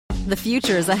The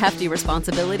future is a hefty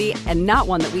responsibility and not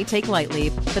one that we take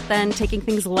lightly. But then taking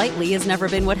things lightly has never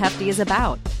been what Hefty is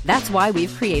about. That's why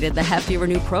we've created the Hefty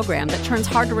Renew program that turns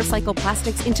hard to recycle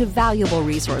plastics into valuable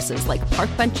resources like park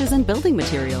benches and building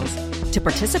materials. To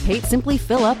participate, simply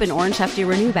fill up an orange Hefty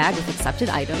Renew bag with accepted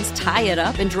items, tie it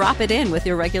up, and drop it in with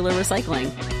your regular recycling.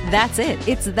 That's it.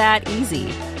 It's that easy.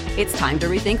 It's time to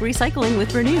rethink recycling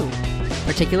with Renew.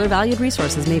 Particular valued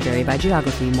resources may vary by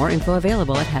geography. More info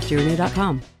available at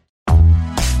heftyrenew.com.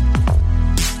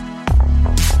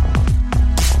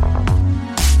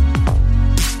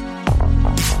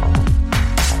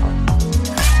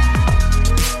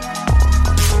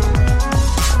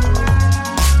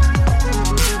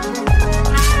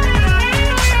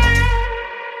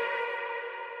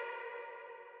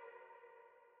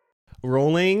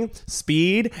 Rolling,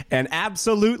 speed, and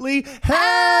absolutely, hey!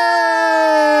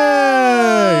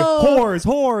 Whores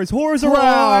around!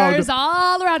 Whores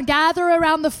all around. Gather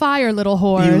around the fire, little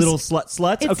whores. You little sluts.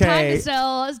 It's okay.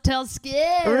 time to tell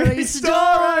scary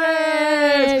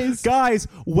stories. Guys,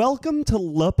 welcome to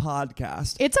Le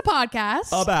Podcast. It's a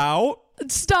podcast About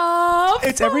stuff.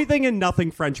 It's everything and nothing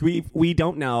French. We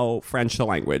don't know French, the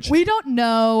language. We don't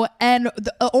know, and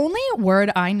the only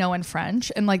word I know in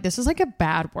French, and like this is like a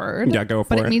bad word. Yeah, go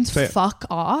for it. But it means Say it. fuck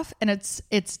off, and it's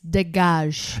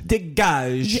dégage.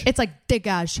 Dégage. It's like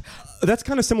dégage. That's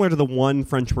kind of similar to the one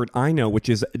French word I know, which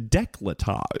is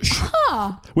décolletage,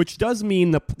 which does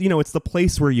mean it's the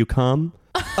place where you come.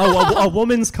 A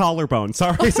woman's collarbone.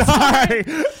 Sorry.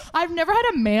 I've never had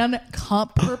a man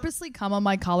purposely come on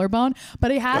my collarbone,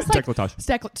 but he has like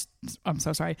décolletage. I'm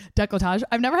so sorry. Décolletage.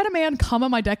 I've never had a man come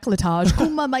on my décolletage.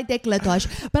 Come on my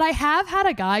décolletage. But I have had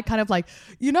a guy kind of like,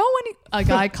 when a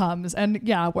guy comes and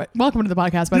welcome to the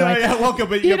podcast, by the way. Yeah, welcome.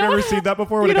 But you've never seen that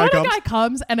before when a guy comes? When a guy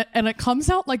comes and it comes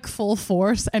out like full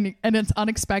force and it's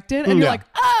unexpected and you're like,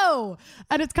 oh!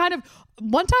 And it's kind of,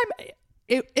 one time...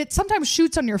 It sometimes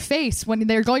shoots on your face when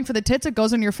they're going for the tits. It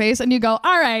goes on your face, and you go,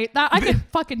 "All right, I can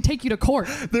fucking take you to court."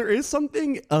 There is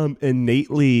something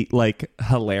innately like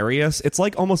hilarious. It's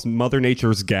like almost Mother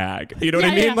Nature's gag. You know what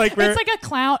I mean? Yeah. Like it's like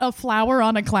a flower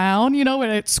on a clown. You know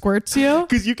when it squirts you.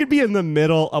 Because you could be in the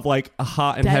middle of like a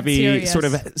hot and heavy serious. sort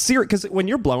of serious. Because when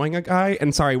you're blowing a guy,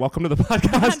 and sorry, welcome to the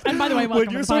podcast. And by the way, welcome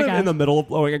when you're to the sort podcast. of in the middle of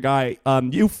blowing a guy,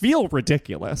 you feel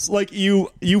ridiculous. Like you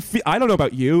feel. I don't know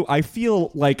about you. I feel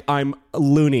like I'm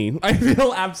loony. I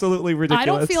feel absolutely ridiculous. I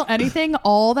don't feel anything.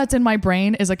 All that's in my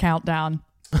brain is a countdown.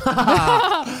 30,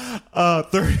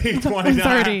 29.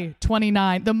 30,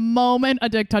 29. The moment a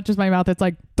dick touches my mouth, it's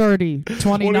like 30,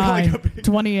 29,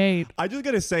 28. I just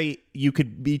gotta say, you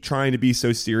could be trying to be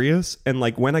so serious, and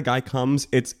like when a guy comes,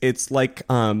 it's like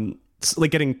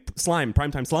getting slime,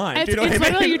 primetime slime. It's, Do you know what I mean?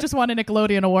 literally you just won a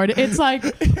Nickelodeon award. It's like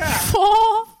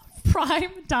full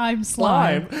prime time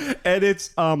slime. And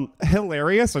it's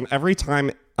hilarious, and every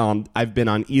time I've been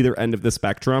on either end of the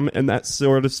spectrum in that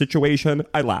sort of situation,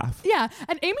 I laugh. Yeah,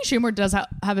 and Amy Schumer does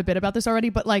have a bit about this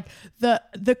already, but like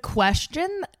the question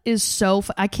is so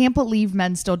I can't believe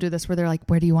men still do this where they're like,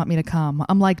 where do you want me to come?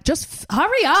 I'm like, just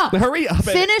hurry up.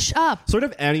 Finish up. Sort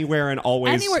of anywhere and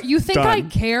always anywhere. You think done. I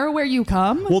care where you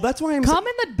come? Well, that's why come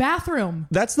in the bathroom.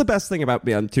 That's the best thing about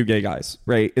being two gay guys,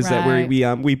 right? Is that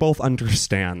we both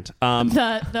understand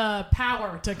the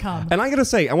power to come. And I gotta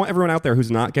say, I want everyone out there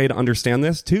who's not gay to understand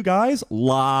this. Two guys,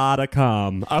 lot of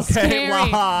cum. Okay,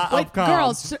 Scary. Lot of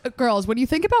cum. Girls, when you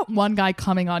think about one guy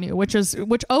coming on you, which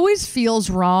always feels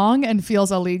wrong and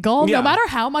feels illegal, no matter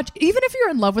how much, even if you're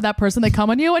in love with that person, they come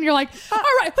on you and you're like, all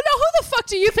right, but now who the fuck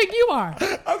do you think you are?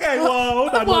 Okay,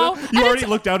 whoa. You already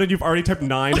looked out and you've already typed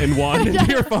 9 and 1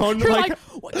 into your phone. You're like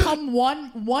come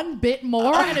one bit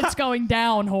more and it's going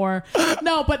down, whore.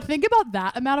 No, but think about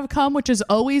that amount of cum, which is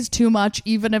always too much,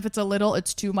 even if it's a little,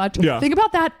 it's too much. Yeah. Think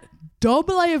about that.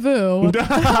 Double-a-vu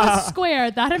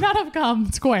squared. That amount of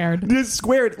cum squared. It's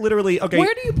squared, literally. Okay.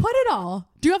 Where do you put it all?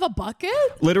 Do you have a bucket?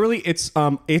 Literally, it's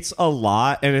a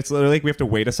lot, and it's literally like we have to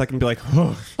wait a second and be like,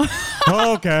 oh,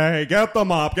 okay, get the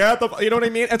mop, you know what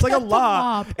I mean? It's like a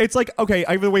lot. It's like, okay,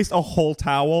 I have to waste a whole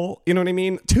towel. You know what I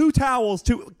mean? 2 towels,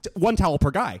 one towel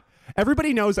per guy.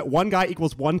 Everybody knows that one guy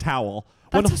equals one towel.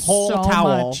 That's one whole so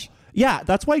towel. Much. Yeah,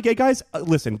 that's why gay guys,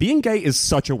 listen, being gay is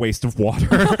such a waste of water.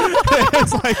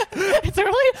 It's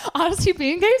really, honestly,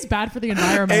 being gay is bad for the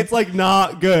environment. It's like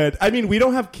not good. I mean, we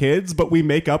don't have kids, but we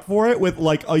make up for it with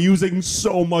like using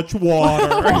so much water.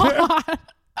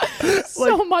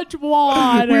 So much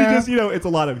water. We just, it's a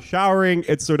lot of showering.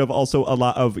 It's sort of also a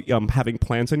lot of having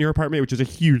plants in your apartment, which is a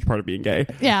huge part of being gay.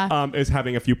 Yeah. Is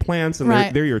having a few plants, and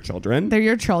Right. they're your children. They're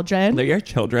your children. They're your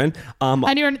children.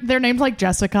 And they're named like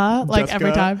Jessica, like Jessica,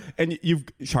 every time. And you've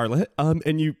Charlotte,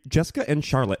 Jessica and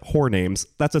Charlotte, whore names.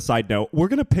 That's a side note. We're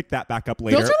gonna pick that back up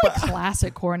later. Those are like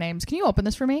classic core names. Can you open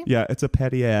this for me? Yeah, it's a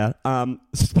Perrier.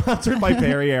 Sponsored by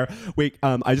Perrier. Wait,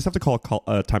 I just have to call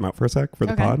time out for a sec for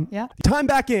the Okay, pod. yeah. Time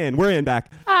back in. We're in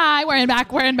back. Hi, we're in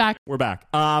back. We're back.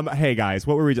 Hey guys,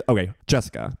 what were we? Okay,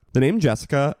 Jessica. The name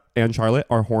Jessica and Charlotte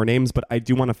are whore names, but I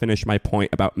do want to finish my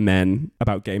point about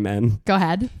gay men. Go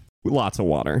ahead. Lots of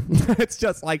water. It's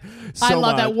just like so I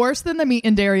love much. that. Worse than the meat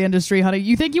and dairy industry, honey.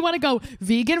 You think you want to go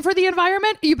vegan for the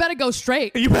environment? You better go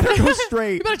straight. You better go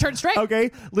straight. You better turn straight.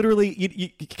 Okay, literally, you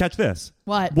catch this.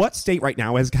 What state right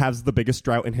now has the biggest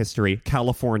drought in history?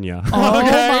 California. Oh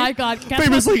Okay? my God.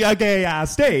 Famously a gay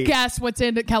ass state. Guess what's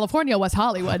in California? West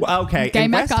Hollywood. Well, okay, Gay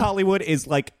and Mecca. West Hollywood is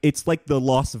like the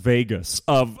Las Vegas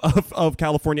of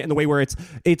California in the way where it's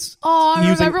Oh, I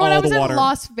using remember when all I was the water. in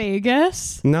Las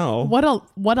Vegas. No.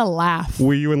 What a laugh.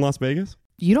 Were you in Las Vegas?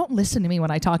 You don't listen to me when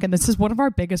I talk, and this is one of our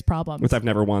biggest problems. Which I've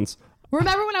never once.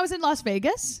 Remember when I was in Las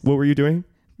Vegas? What were you doing?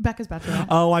 Becca's Bachelorette.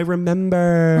 Oh, I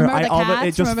remember. Remember the cats?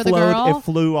 It just Remember flowed. the girl? It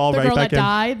flew all the right girl back that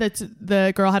in. died.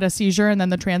 The girl had a seizure, and then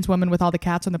the trans woman with all the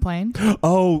cats on the plane.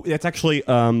 Oh, it's actually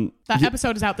That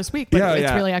episode is out this week, but Yeah, it's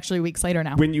yeah. really actually weeks later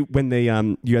now. when they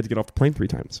you had to get off the plane 3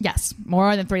 times. Yes,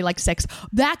 more than 3, like 6.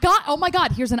 That got. Oh my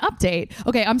God! Here's an update.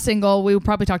 Okay, I'm single. We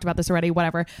probably talked about this already.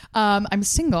 Whatever. I'm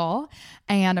single,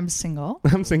 and I'm single.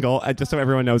 I'm single. Just so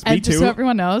everyone knows. Me And just too. so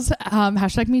everyone knows,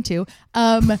 hashtag me too.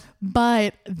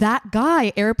 But that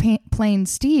guy, Airplane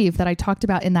Steve, that I talked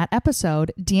about in that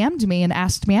episode, DM'd me and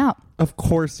asked me out. Of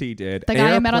course he did. The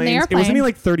guy I met on the airplane. Wasn't he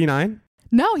like 39?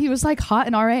 No, he was like hot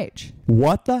in our age.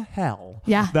 What the hell?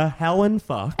 Yeah. The hell and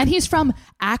fuck. And he's from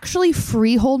actually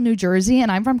Freehold, New Jersey, and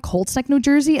I'm from Cold Neck, New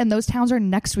Jersey, and those towns are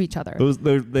next to each other.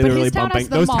 They're literally his town bumping. has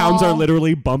the Those towns mall. are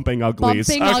literally bumping uglies.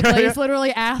 Bumping uglies,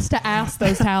 literally ass to ass,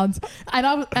 those towns.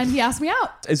 And he asked me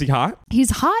out. Is he hot? He's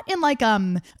hot in like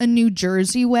a New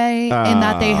Jersey way, in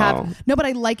that they have no, but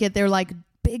I like it. They're like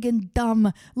big and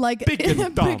dumb, like Big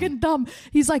and dumb. big and dumb.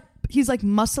 He's like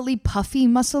muscly, puffy,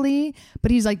 muscly,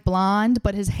 but he's like blonde,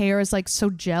 but his hair is like so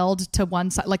gelled to one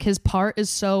side. Like his part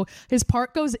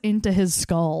goes into his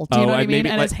skull. Do you know what I mean? maybe,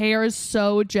 And like- his hair is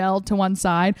so gelled to one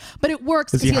side, but it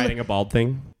works. Is 'cause he hiding a bald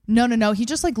thing? No. He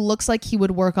just like looks like he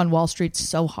would work on Wall Street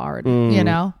so hard, you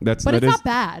know? But that it's is- not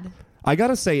bad. I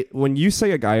gotta say, when you say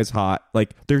a guy is hot,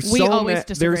 like there's We always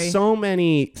disagree. there's so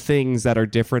many things that are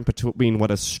different between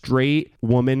what a straight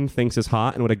woman thinks is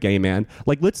hot and what a gay man.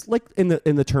 Like let's in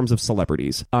the terms of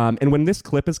celebrities. And when this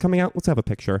clip is coming out, let's have a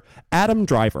picture. Adam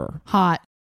Driver. Hot.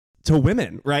 To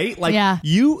women, right? Like Yeah.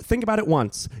 you think about it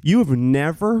once. You have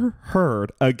never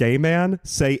heard a gay man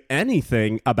say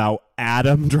anything about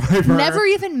Adam Driver. Never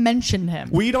even mentioned him.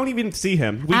 We don't even see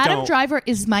him. We Adam don't. Driver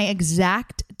is my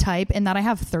exact type in that I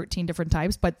have 13 different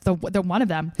types, but the one of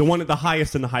them, The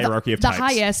highest in the hierarchy of the types.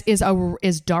 highest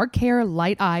is dark hair,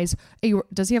 light eyes.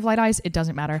 Does he have light eyes? It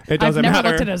doesn't matter. It doesn't I've never matter.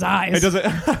 looked at his eyes. It doesn't.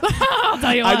 I'll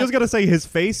tell you what. I just gotta say his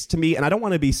face to me, and I don't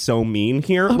want to be so mean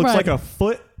here. Looks Right. like a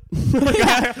foot.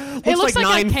 It looks like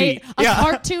 9 feet. a Yeah.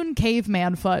 cartoon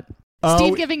caveman foot. Oh.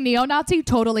 Steve giving neo-Nazi,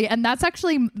 totally. And that's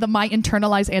actually my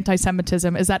internalized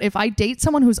anti-Semitism is that if I date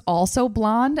someone who's also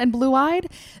blonde and blue-eyed,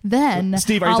 then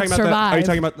Steve, are you I'll talking survive. about? Are you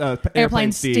talking about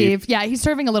Airplane Steve? Yeah, he's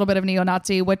serving a little bit of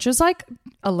neo-Nazi, which is like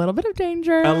a little bit of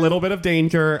danger. A little bit of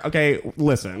danger. Okay,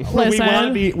 listen.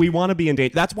 Listen. We want to be in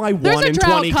danger. That's why There's 1 a in drought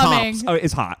 20 coming. cops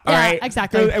is hot. All Yeah, right,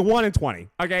 exactly. 1 in 20.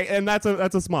 Okay, and that's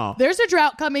a small. There's a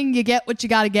drought coming. You get what you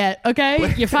got to get.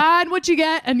 Okay, you find what you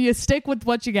get and you stick with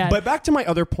what you get. But back to my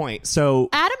other point. So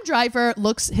Adam Driver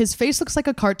his face looks like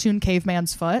a cartoon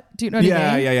caveman's foot. Do you know what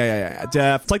I mean?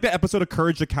 Yeah. It's like the episode of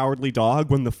Courage the Cowardly Dog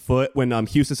when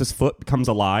Huston's foot becomes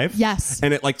alive. Yes.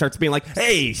 And it like starts being like,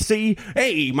 hey, see,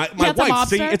 hey, my Yeah, it's a wife,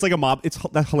 see, mobster. it's like a mob.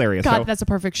 That's hilarious. God, So- that's a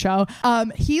perfect show.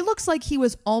 He looks like he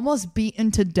was almost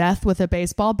beaten to death with a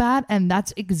baseball bat, and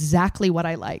that's exactly what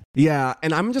I like. Yeah,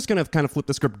 and I'm just going to kind of flip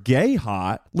the script. Gay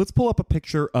hot. Let's pull up a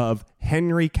picture of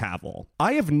Henry Cavill.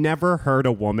 I have never heard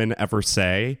a woman ever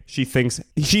say she thinks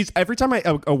every time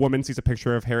a woman sees a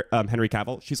picture of Henry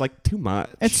Cavill, she's like, too much.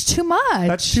 It's too much.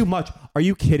 That's too much. Are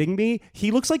you kidding me?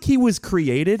 He looks like he was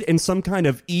created in some kind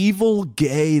of evil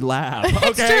gay lab.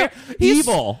 It's Okay? true. He's-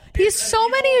 Evil. He's so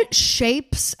many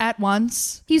shapes at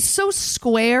once. He's so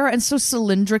square and so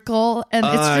cylindrical, and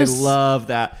it's I just love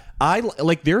that.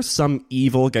 There's some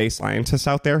evil gay scientist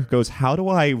out there who goes, how do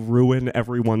I ruin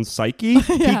everyone's psyche?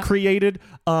 He created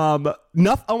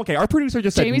Okay, our producer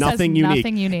just Jamie said nothing says unique.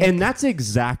 nothing unique. And that's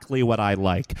exactly what I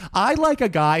like. I like a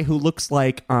guy who looks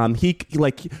like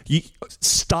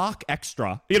stock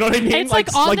extra. You know what I mean? It's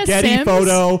like on The Getty Sims.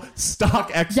 Photo,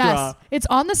 stock extra. Yes, it's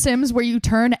on The Sims where you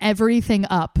turn everything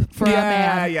up for a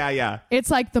man. Yeah.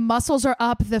 It's like the muscles are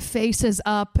up, the face is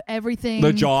up, everything.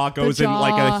 The jaw goes in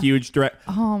like a huge direct.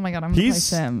 Oh my God, I'm gonna play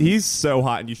Sims. He's so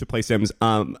hot, and you should play Sims.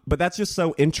 But that's just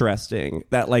so interesting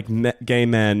that like gay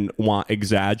men want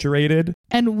exaggerated.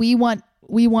 And we want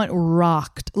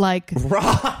rocked, like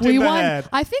rocked we in the want head.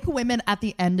 I think women at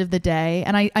the end of the day,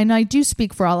 and I do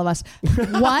speak for all of us,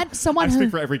 want someone I who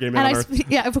speak for every gay man on earth.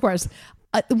 yeah, of course,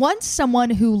 want someone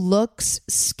who looks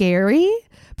scary,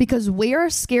 because we're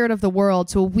scared of the world.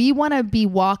 So we want to be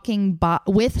walking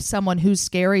with someone who's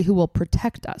scary, who will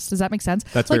protect us. Does that make sense?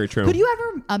 That's very true. Could you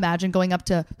ever imagine going up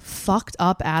to fucked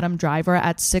up Adam Driver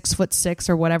at 6'6"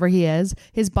 or whatever he is?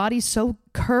 His body's so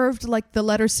curved like the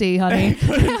letter C, honey.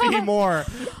 Couldn't be more.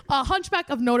 A Hunchback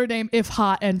of Notre Dame, if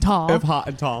hot and tall. If hot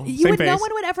and tall. No Same face.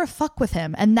 one would ever fuck with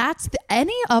him. And that's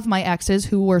any of my exes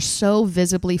who were so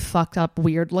visibly fucked up,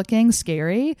 weird looking,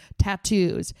 scary,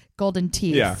 tattoos, golden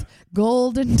teeth. Yeah.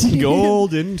 Golden teeth.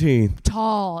 Golden teeth.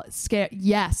 Tall, scary.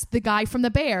 Yes. The guy from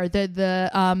The Bear,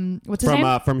 what's his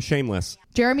name? From Shameless.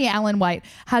 Jeremy Allen White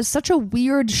has such a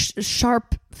weird,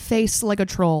 sharp face like a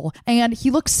troll. And he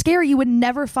looks scary. You would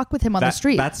never fuck with him on the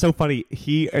street. That's so funny.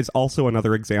 He is also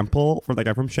another example for the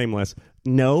guy from Shameless.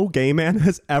 No gay man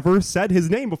has ever said his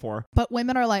name before. But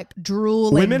women are like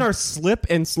drooling. Women are slip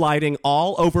and sliding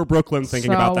all over Brooklyn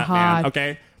thinking So about that hot. man.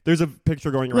 Okay. There's a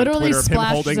picture going around Literally Twitter of him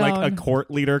splash holding like a zone.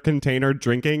 quart liter container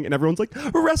drinking, and everyone's like,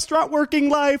 restaurant working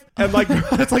life. And like,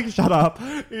 it's like, shut up.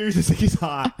 You're just, he's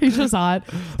hot. He's just hot.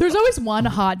 There's always one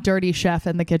hot, dirty chef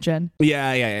in the kitchen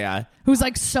Yeah. who's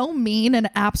like so mean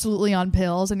and absolutely on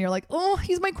pills, and you're like, oh,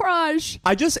 he's my crush.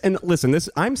 And listen,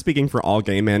 I'm speaking for all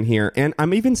gay men here, and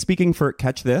I'm even speaking for,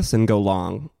 catch this and go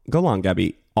long,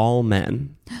 Gabby, all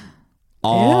men.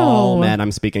 All Ew. men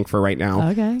I'm speaking for right now.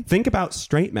 Okay. Think about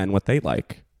straight men, what they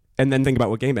like. And then think about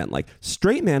what gay men like.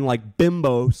 Straight men like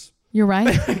bimbos. You're right.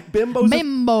 Bimbos.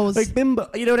 Bimbos. Like bimbo.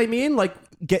 You know what I mean? Like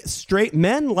get straight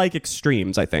men like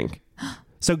extremes, I think.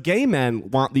 So gay men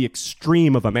want the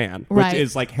extreme of a man, which Right.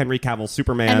 is like Henry Cavill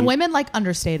Superman. And women like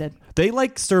understated. They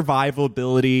like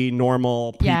survivability,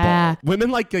 normal people. Yeah. Women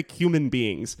like human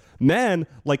beings. Men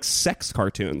like sex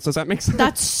cartoons. Does that make sense?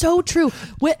 That's so true.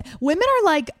 Women are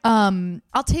like,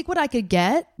 I'll take what I could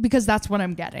get because that's what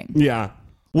I'm getting. Yeah.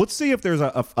 Let's see if there's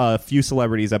a few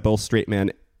celebrities that both straight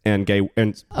men and gay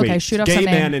and Okay, shoot up gay some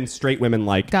men name. and straight women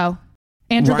like. Go.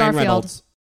 Andrew Ryan Garfield. Reynolds.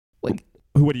 Wait.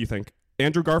 What do you think?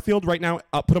 Andrew Garfield right now?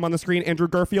 I'll put him on the screen. Andrew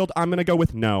Garfield. I'm going to go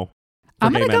with no.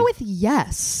 I'm going to gay men. go with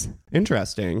yes.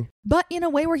 Interesting. But in a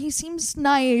way where he seems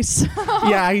nice.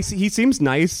 Yeah, he seems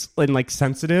nice and like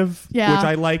sensitive, Yeah. which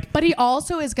I like. But he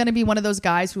also is going to be one of those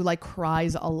guys who like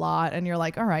cries a lot, and you're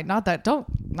like, all right, not that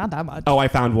much. Oh, I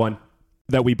found one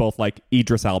that we both like.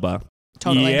 Idris Elba.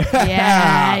 Totally.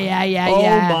 Yeah. Yeah.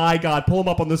 Oh my God. Pull him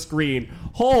up on the screen.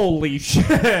 Holy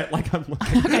shit. Like I'm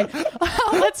looking. Okay.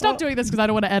 Let's stop doing this because I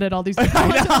don't want to edit all these things.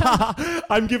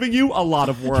 I'm giving you a lot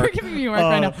of work. You're giving me work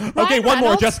right now. Okay, Ryan one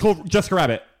more. Reynolds? Jessica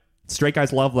Rabbit. Straight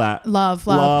guys love that. Love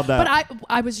that. But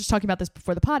I was just talking about this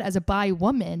before the pod. As a bi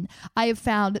woman, I have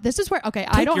found this is where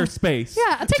I don't your space.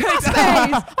 Yeah, I'm taking my space.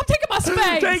 I'm taking my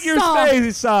space. Take your So,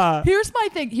 space. Here's my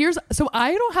thing. So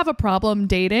I don't have a problem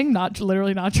dating.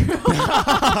 Literally not true.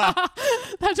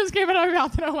 That just came out of my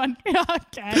mouth and I went, yeah,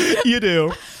 okay. You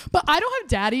do. But I don't have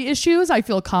daddy issues. I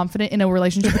feel confident in a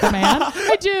relationship with a man.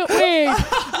 I do. Wait.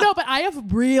 No, but I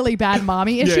have really bad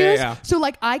mommy issues. Yeah. So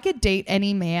like I could date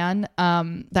any man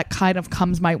that kind of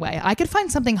comes my way. I could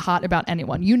find something hot about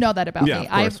anyone. You know that about Yeah, me.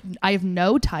 of course. I have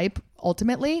no type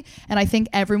ultimately, and I think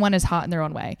everyone is hot in their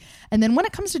own way. And then when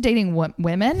it comes to dating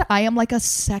women, I am like a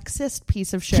sexist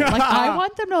piece of shit. Like I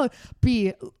want them to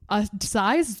be a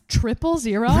size 000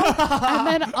 and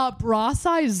then a bra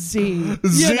size Z.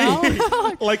 Z. You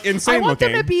know? Like insane I want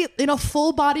looking. them to be in a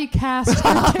full body cast.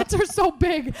 Their tits are so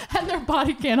big and their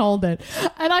body can't hold it.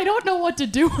 And I don't know what to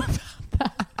do about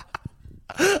that.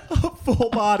 Full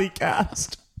body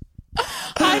cast.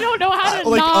 I don't know how to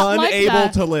Like not unable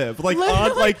like that. to live.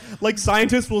 Like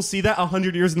scientists will see that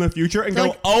 100 years in the future and They're go,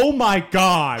 like, oh my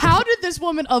God. How did this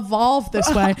woman evolve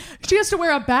this way? She has to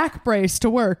wear a back brace to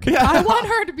work. I want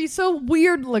her to be so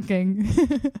weird looking.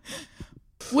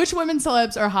 Which women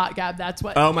celebs are hot, Gab? That's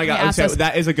what. Oh my God. Okay,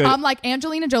 that is a good. Like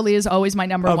Angelina Jolie is always my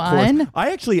number of one. Course.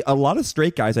 I actually, a lot of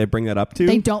straight guys I bring that up to.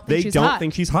 They don't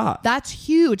think she's hot. That's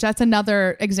huge. That's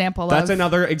another example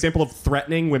of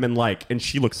threatening women and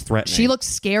she looks threatening. She looks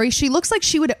scary. She looks like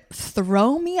she would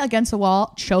throw me against a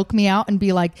wall, choke me out, and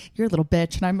be like, "You're a little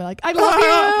bitch," and I'm like, "I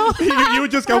love you." You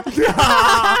would just go.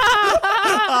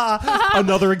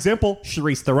 Another example: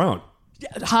 Charlize Theron.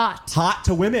 Hot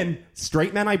to women.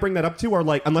 Straight men I bring that up to are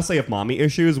unless they have mommy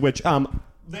issues, which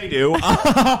they do.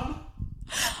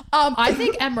 I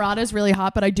think Emrata is really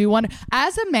hot, but I do want,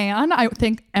 as a man, I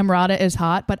think Emrata is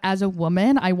hot, but as a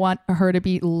woman, I want her to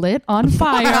be lit on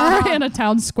fire in a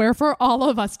town square for all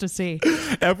of us to see.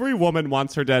 Every woman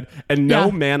wants her dead, and no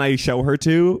man I show her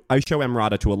to, I show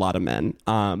Emrata to a lot of men.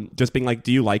 Just being like,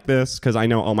 do you like this? Because I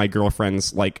know all my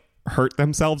girlfriends hurt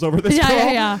themselves over this girl.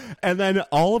 Yeah. And then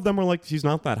all of them were like, she's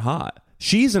not that hot.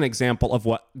 She's an example of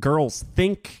what girls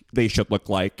think they should look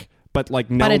like, but no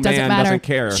man doesn't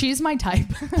care. She's my type.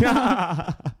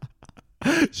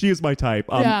 She is my type.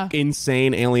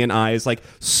 Insane alien eyes,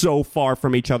 so far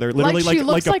from each other, literally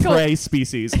like a prey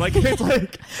species.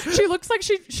 It's she looks like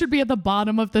she should be at the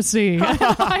bottom of the sea.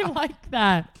 I like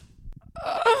that.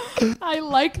 I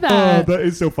like that. Oh, that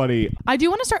is so funny. I do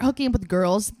want to start hooking up with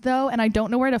girls though, and I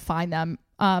don't know where to find them.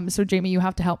 So Jamie, you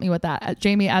have to help me with that.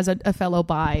 Jamie, as a fellow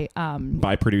bi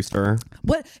producer.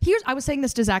 I was saying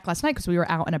this to Zach last night because we were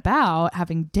out and about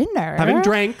having dinner, having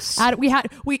drinks.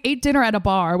 We ate dinner at a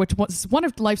bar, which was one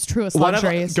of life's truest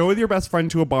luxuries. Go with your best friend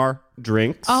to a bar,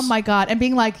 drinks. Oh my God, and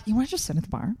being like, you want to just sit at the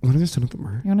bar? You want to sit at the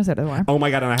bar? Oh my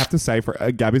God, and I have to say,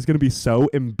 Gabby's going to be so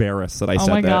embarrassed that I said this.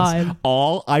 Oh my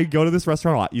God. I go to this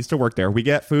restaurant a lot. Used to work there. We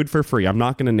get food for free. I'm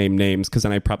not going to name names because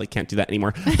then I probably can't do that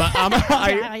anymore. But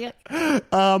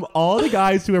all the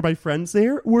guys who are my friends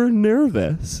there were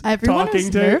nervous. Everyone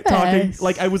was nervous.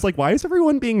 I was like, why is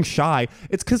everyone being shy?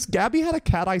 It's because Gabby had a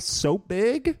cat eye so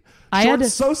big.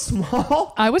 So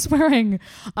small. I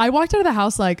walked out of the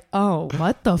house like, oh,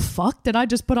 what the fuck did I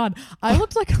just put on? I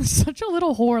looked like such a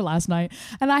little whore last night,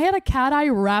 and I had a cat eye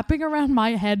wrapping around my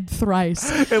head thrice.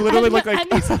 It literally looked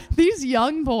like... And these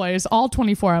young boys, all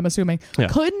 24, I'm assuming,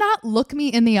 could not look me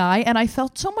in the eye, and I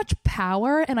felt so much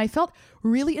power, and I felt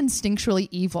really instinctually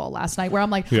evil last night, where I'm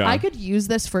like, I could use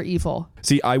this for evil.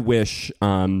 See, I wish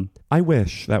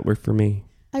that were for me.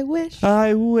 I wish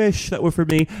that were for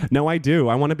me. No, I do.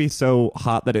 I want to be so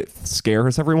hot that it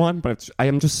scares everyone, but I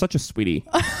am just such a sweetie.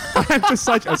 I'm just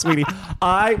such a sweetie.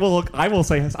 I will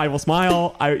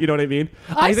smile. You know what I mean?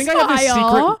 I think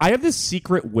I have this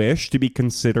secret wish to be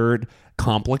considered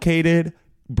complicated,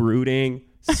 brooding,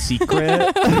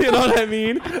 secret. You know what I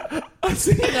mean?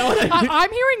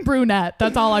 I'm hearing brunette.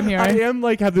 That's all I'm hearing. I am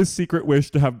have this secret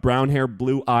wish to have brown hair,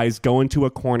 blue eyes, go into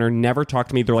a corner, never talk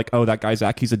to me. They're like, oh, that guy's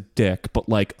Zach, he's a dick, but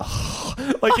you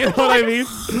know what I mean?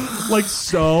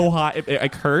 So hot,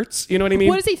 it hurts. You know what I mean?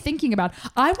 What is he thinking about?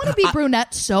 I want to be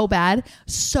brunette so bad.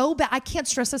 I can't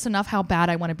stress this enough how bad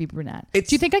I want to be brunette. Do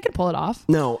you think I could pull it off?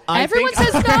 No. Everyone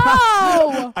says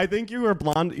no. I think you are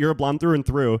blonde. You're a blonde through and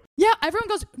through. Yeah. Everyone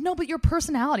goes, no, but your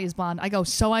personality is blonde. I go,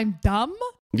 so I'm dumb?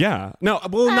 Yeah. No,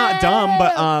 well, not dumb,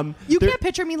 but you can't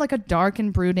picture me like a dark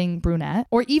and brooding brunette,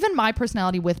 or even my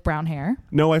personality with brown hair.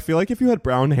 No, I feel like if you had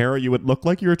brown hair, you would look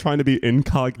like you were trying to be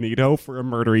incognito for a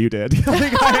murder you did. Cool,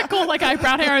 I have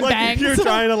brown hair and bangs. You're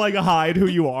trying to hide who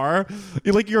you are.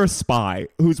 You're a spy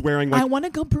who's wearing I want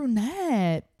to go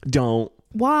brunette. Don't.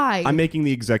 Why? I'm making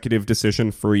the executive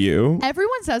decision for you.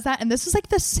 Everyone says that, and this is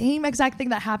the same exact thing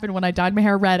that happened when I dyed my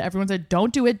hair red. Everyone said,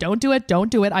 don't do it, don't do it,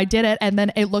 don't do it. I did it, and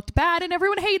then it looked bad, and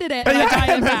everyone hated it, and I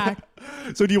dyed it back.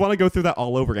 So do you want to go through that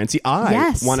all over again? See,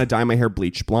 I want to dye my hair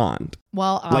bleach blonde.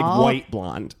 Well, white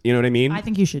blonde. You know what I mean? I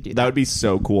think you should do that. That would be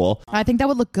so cool. I think that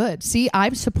would look good. See, I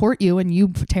support you and you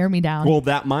tear me down. Well,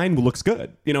 mine looks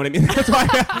good. You know what I mean? That's why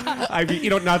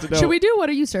not to know. Should we do what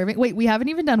are you serving? Wait, we haven't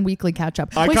even done weekly catch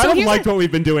up. I kind of liked what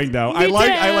we've been doing though. I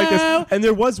like this. And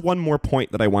there was one more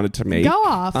point that I wanted to make. Go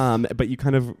off. But you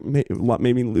kind of made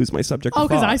me lose my subject. Oh,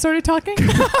 because I started talking?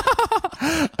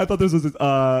 I thought this was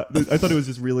I thought it was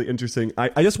just really interesting.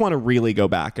 I just want to really go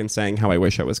back and saying how I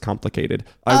wish I was complicated.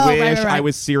 I wish I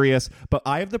was serious, but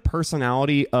I have the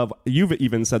personality of, you've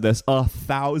even said this,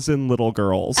 1,000 little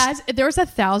girls. As there's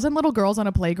 1,000 little girls on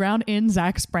a playground in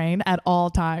Zach's brain at all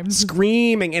times,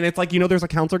 screaming, and it's there's a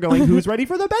counselor going, "Who's ready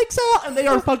for the bake sale?" And they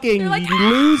are fucking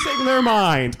losing their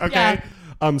mind. Okay.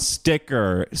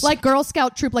 stickers. Like Girl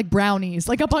Scout troop, like brownies.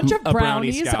 Like a bunch of brownie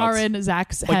brownies scouts. are in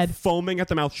Zach's like head. foaming at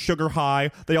the mouth, sugar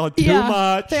high. They all had too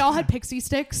much. They all had pixie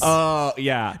sticks. Oh,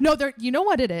 yeah. No, you know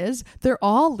what it is? They're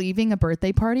all leaving a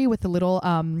birthday party with the little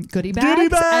goodie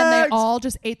bags. And they all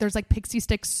just ate. There's like pixie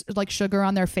sticks, like sugar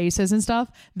on their faces and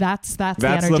stuff. That's the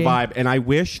energy. The vibe. And I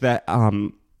wish that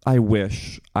I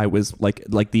was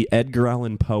like the Edgar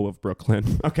Allan Poe of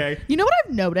Brooklyn. Okay. You know what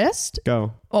I've noticed?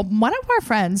 Go. Well, one of our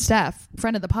friends, Steph,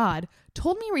 friend of the pod,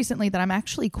 told me recently that I'm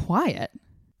actually quiet.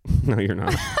 No, you're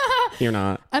not. You're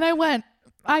not. And I went,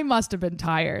 I must have been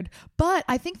tired. But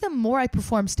I think the more I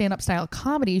perform stand-up style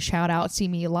comedy, shout out, see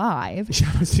me live.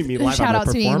 Shout out, see me live. Shout out,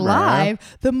 see me live.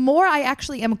 The more I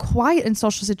actually am quiet in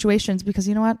social situations because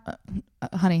you know what,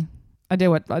 honey, I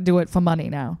do it for money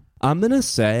now. I'm going to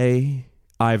say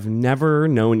I've never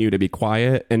known you to be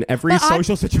quiet. In every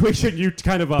social situation, you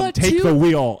kind of take the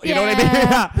wheel. You know what I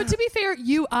mean? But to be fair,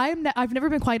 I've never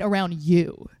been quiet around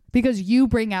you because you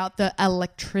bring out the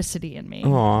electricity in me.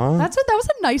 Aww. That was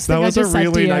a nice thing. That was I just a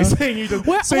really said to nice you. thing. You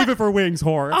just save it for wings,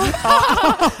 whore.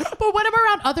 But when I'm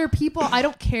around other people, I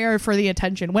don't care for the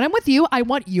attention. When I'm with you, I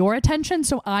want your attention,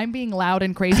 so I'm being loud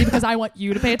and crazy because I want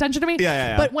you to pay attention to me.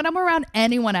 Yeah. But when I'm around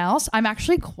anyone else, I'm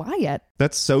actually quiet.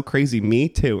 That's so crazy. Me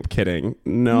too. I'm kidding.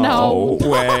 No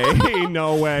way.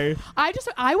 No way.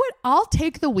 I'll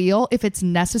take the wheel if it's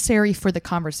necessary for the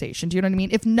conversation. Do you know what I mean?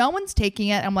 If no one's taking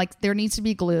it, I'm like, there needs to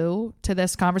be glue to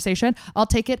this conversation. I'll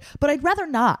take it, but I'd rather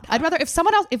not. I'd rather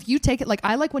if you take it, like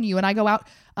I like when you and I go out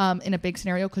in a big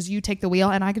scenario because you take the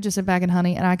wheel and I could just sit back and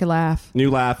honey and I could laugh.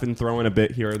 You laugh and throw in a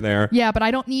bit here and there. Yeah, but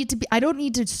I don't need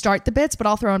to start the bits, but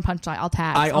I'll throw in punchline. I'll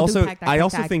tag. I also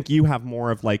think you have more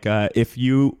of like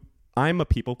I'm a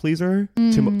people pleaser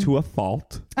to a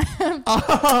fault.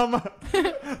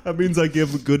 That means I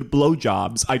give good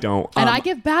blowjobs. I don't. And I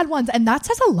give bad ones, and that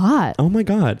says a lot. Oh my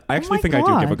God. I actually think I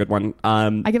do give a good one.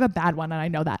 I give a bad one, and I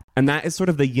know that. And that is sort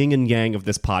of the yin and yang of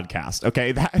this podcast.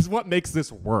 Okay. That is what makes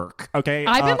this work. Okay.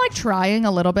 I've been like trying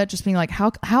a little bit, just being like,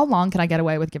 how long can I get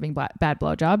away with giving bad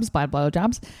blowjobs? Bad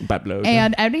blowjobs.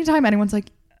 And anytime anyone's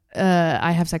like,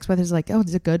 I have sex with is like, oh,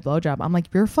 it's a good blowjob. I'm like,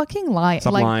 you're fucking lying.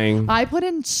 Stop lying. I put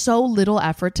in so little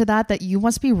effort to that you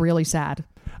must be really sad.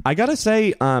 I gotta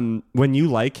say, when you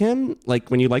like him, like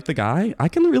when you like the guy, I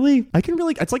can really,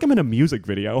 it's like I'm in a music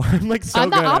video. I'm like so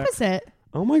good. I'm the opposite.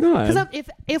 Oh my God. Because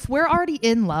if we're already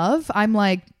in love, I'm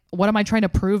like, what am I trying to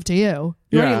prove to you?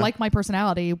 You already like my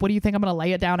personality. What do you think? I'm going to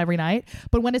lay it down every night?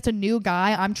 But when it's a new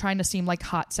guy, I'm trying to seem like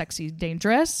hot, sexy,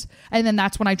 dangerous. And then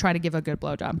that's when I try to give a good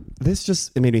blowjob.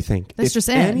 It made me think. If this just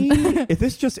in,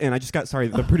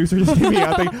 the producer just gave me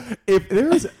a thing. If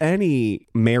there's any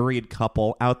married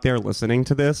couple out there listening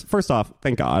to this, first off,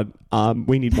 thank God.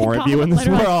 We need more of you in this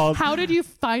world. How did you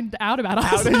find out about us?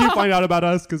 How did you find out about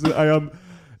us? Because I am...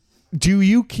 Do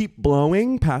you keep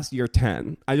blowing past year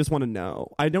 10? I just want to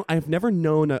know. I've never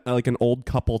known like an old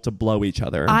couple to blow each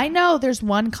other. I know there's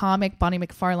one comic, Bonnie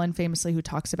McFarlane, famously, who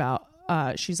talks about,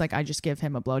 she's like, I just give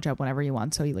him a blowjob whenever he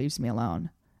wants, so he leaves me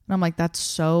alone. And I'm like, that's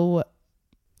so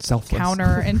selfless.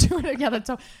 Counterintuitive.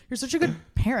 Yeah, you're such a good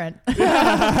parent.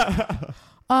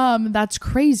 That's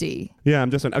crazy. Yeah,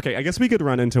 I'm just okay. I guess we could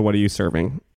run into what are you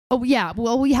serving? Oh, yeah.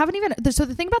 Well, we haven't even... So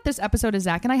the thing about this episode is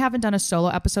Zach and I haven't done a solo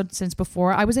episode since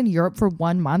before. I was in Europe for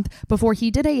 1 month before he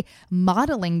did a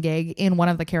modeling gig in one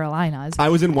of the Carolinas. I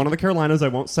was in one of the Carolinas. I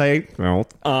won't say. We've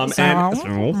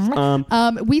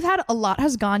had a lot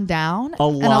has gone down. A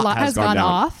lot has gone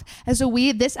off. And so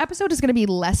this episode is going to be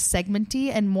less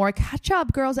segmenty and more catch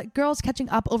up, girls catching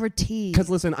up over tea. Because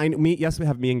listen, me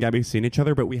and Gabby seen each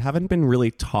other, but we haven't been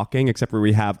really talking except where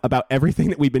we have about everything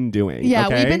that we've been doing. Yeah,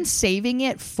 okay? We've been saving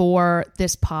it for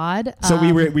this pod. So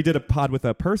we did a pod with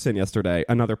a person yesterday,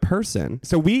 another person.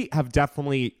 So we have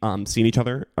definitely seen each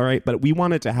other, all right? But we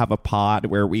wanted to have a pod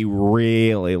where we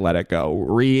really let it go,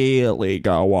 really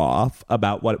go off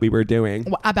about what we were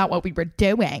doing.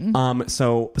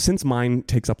 So since mine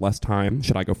takes up less time,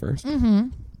 should I go first? Mm-hmm.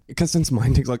 Because since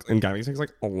mine takes and Gabby's takes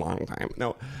a long time.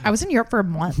 No. I was in Europe for a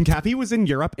month. Gabby was in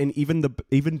Europe and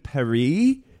even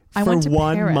Paris. I went to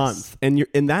 1 Paris. month, and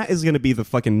that is going to be the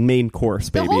fucking main course,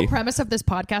 baby. The whole premise of this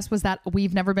podcast was that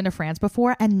we've never been to France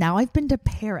before, and now I've been to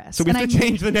Paris. So we have to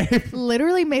change the name.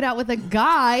 Literally made out with a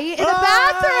guy in a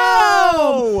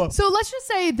bathroom. So let's just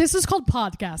say this is called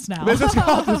podcast now. This is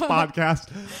called this podcast.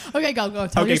 Okay, go.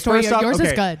 Tell your story. Yours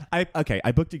is good.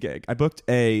 I booked a gig. I booked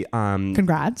a...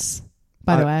 Congrats.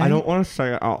 By the way, I don't want to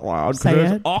say it out loud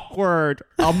because it's awkward.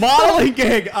 A modeling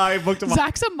gig. I booked a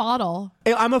Zach's a model.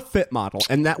 I'm a fit model,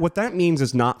 and what that means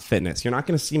is not fitness. You're not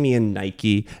going to see me in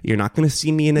Nike. You're not going to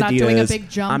see me in Adidas. Not doing a big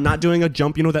jump. I'm not doing a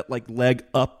jump. You know that like leg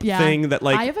up thing that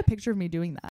like. I have a picture of me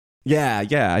doing that.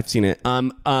 Yeah, I've seen it.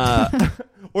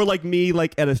 Or like me,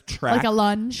 like at a track, Like a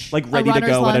lunge, like ready to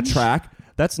go lunge. at a track.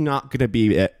 That's not going to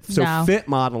be it. So No. fit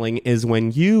modeling is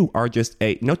when you are just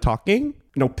no talking,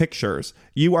 no pictures.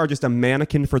 You are just a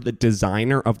mannequin for the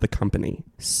designer of the company.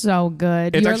 So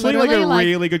good. It's You're actually like a literally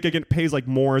really good gig. It pays like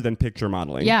more than picture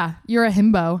modeling. Yeah, you're a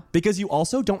himbo. Because you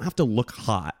also don't have to look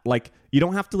hot. Like you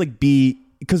don't have to like be,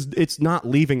 because it's not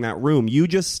leaving that room. You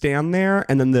just stand there,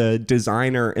 and then the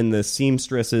designer and the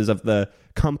seamstresses of the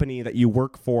company that you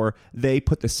work for, they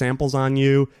put the samples on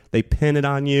you, they pin it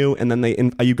on you, and then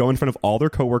you go in front of all their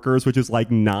coworkers, which is like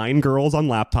 9 girls on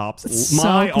laptops, So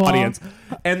my cool. audience,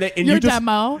 and Your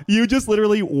demo. you just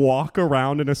literally walk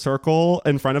around in a circle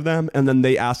in front of them, and then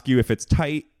they ask you if it's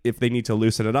tight, if they need to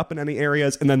loosen it up in any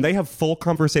areas, and then they have full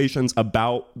conversations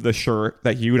about the shirt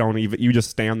that you just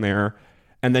stand there.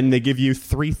 And then they give you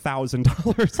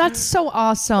 $3,000. That's so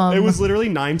awesome. It was literally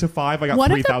 9 to 5. I got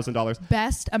 $3,000.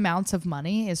 Best amounts of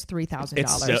money is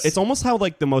 $3,000. It's almost how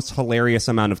like the most hilarious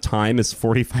amount of time is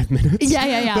 45 minutes.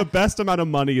 Yeah. The best amount of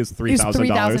money is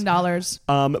 $3,000. $3,000.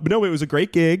 But no, it was a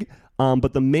great gig.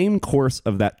 But the main course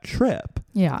of that trip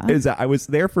is that I was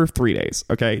there for 3 days.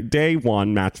 Okay, day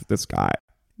 1, match with this guy.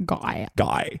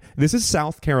 This is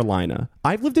South Carolina.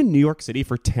 I've lived in New York City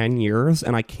for 10 years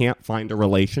and I can't find a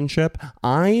relationship.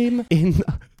 I'm in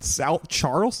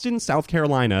Charleston, South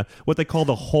Carolina, what they call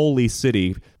the Holy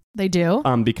City. They do?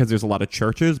 Because there's a lot of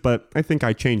churches, but I think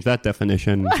I changed that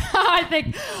definition. I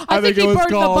think he burned the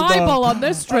Bible on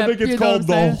this trip. I think it's called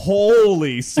the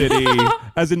Holy City,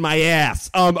 as in my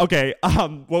ass. Okay.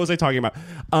 What was I talking about?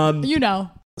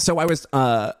 So I was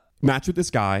matched with this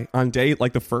guy on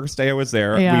the first day I was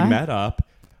there. Yeah. We met up.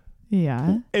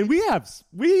 Yeah. And we have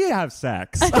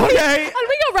sex. Okay. And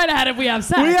we go right ahead if we have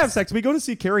sex. We have sex. We go to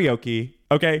see karaoke.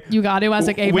 Okay. You got to as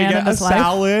a gay we man get in this a life.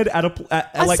 salad at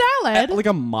salad? at like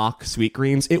a mock Sweet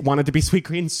Greens. It wanted to be Sweet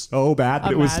Greens so bad,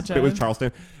 but Imagine. it was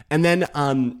Charleston. And then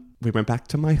we went back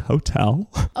to my hotel.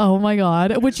 Oh my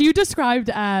God. Which you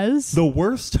described as the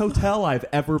worst hotel I've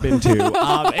ever been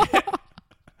to.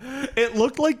 It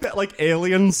looked like that, like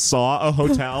aliens saw a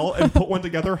hotel and put one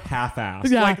together half-assed.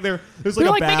 Yeah. Like there's like a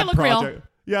like, make bad it look project. real.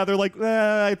 Yeah, they're like,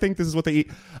 I think this is what they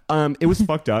eat. It was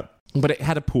fucked up, but it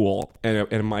had a pool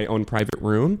and my own private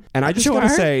room. And I just gotta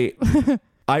say,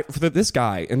 this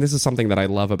guy, and this is something that I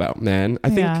love about men. I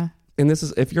think, and this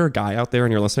is, if you're a guy out there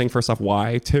and you're listening, first off,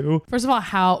 why too? First of all,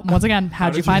 how'd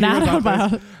you find out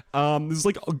about it? This is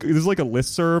like a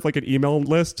listserv, like an email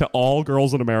list to all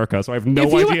girls in America. So I have no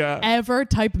if you idea. Ever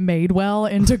type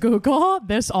Madewell into Google,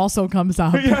 this also comes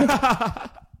up.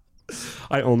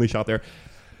 I only shop there.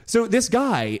 So this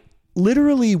guy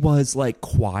literally was like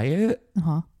quiet.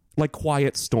 Like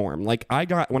quiet storm. Like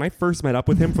when I first met up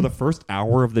with him for the first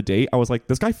hour of the date, I was like,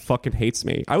 this guy fucking hates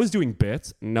me. I was doing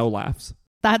bits, no laughs.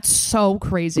 That's so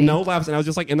crazy. No laughs. And I was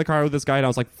just like in the car with this guy and I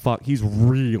was like, fuck, he's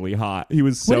really hot. He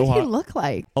was so hot. What did he look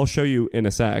like? I'll show you in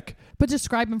a sec. But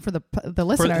describe him for the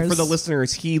listeners. For the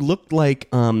listeners, he looked like,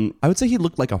 I would say he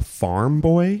looked like a farm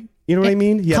boy. You know what I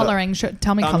mean? Coloring.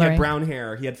 Tell me coloring. He had brown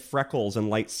hair. He had freckles and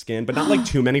light skin, but not like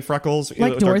too many freckles.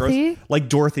 Like Dorothy? Like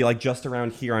Dorothy, like just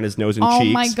around here on his nose and cheeks.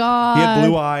 Oh my God. He had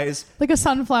blue eyes. Like a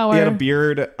sunflower. He had a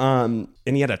beard. And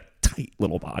he had a tight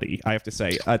little body, I have to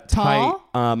say. Tall?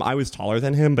 I was taller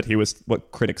than him, but he was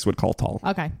what critics would call tall.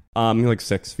 Okay. Like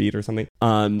 6 feet or something.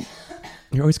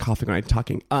 You're always coughing when I'm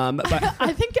talking. But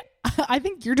I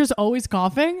think you're just always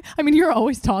coughing. I mean, you're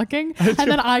always talking, and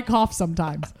then I cough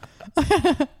sometimes.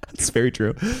 That's very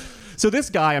true. So this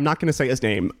guy, I'm not going to say his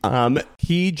name.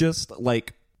 He just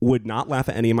like would not laugh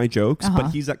at any of my jokes,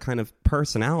 but he's that kind of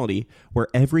personality where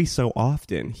every so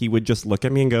often he would just look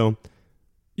at me and go,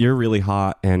 "You're really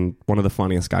hot and one of the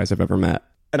funniest guys I've ever met."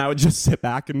 And I would just sit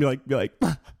back and be like,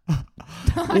 I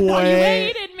thought you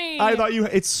hated me. I thought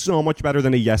it's so much better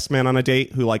than a yes man on a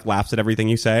date who like laughs at everything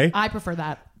you say. I prefer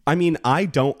that. I mean, I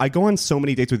go on so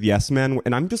many dates with yes men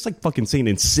and I'm just like fucking saying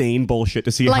insane bullshit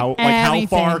to see how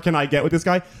far can I get with this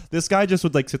guy. This guy just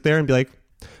would like sit there and be like,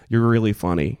 "You're really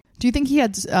funny." Do you think he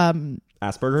had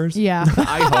Asperger's? Yeah.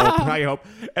 I hope.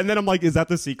 And then I'm like, is that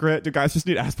the secret? Do guys just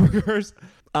need Asperger's?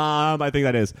 I think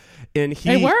that is. And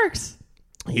it works.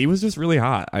 He was just really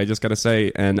hot, I just gotta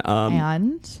say. And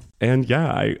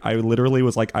yeah, I literally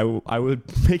was like, I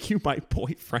would make you my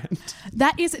boyfriend.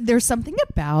 There's something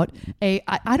about I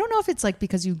don't know if it's like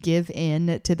because you give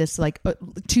in to this like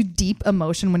too deep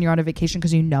emotion when you're on a vacation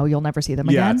because you know you'll never see them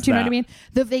again. Do you know what I mean?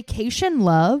 The vacation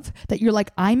love that you're like,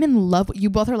 I'm in love.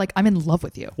 You both are like, I'm in love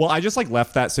with you. Well, I just like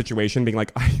left that situation being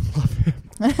like, I love him.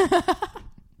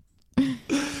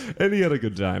 And he had a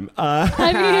good time.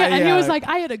 And he was like,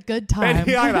 I had a good time.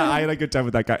 I had a good time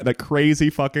with that guy, that crazy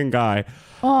fucking guy.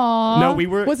 Aww. No, we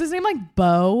were. Was his name like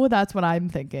Bo? That's what I'm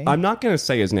thinking. I'm not gonna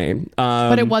say his name,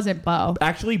 but it wasn't Bo.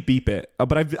 Actually, beep it.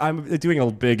 But I'm doing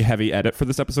a big heavy edit for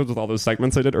this episode with all those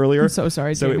segments I did earlier. I'm so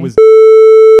sorry. So Jamie. it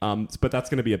was. But that's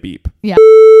gonna be a beep. Yeah.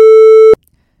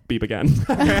 Beep again.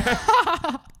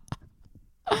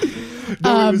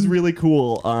 No, it was really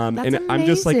cool. And I'm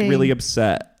just like really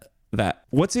upset that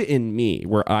what's it in me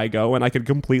where I go and I could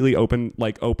completely open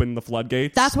the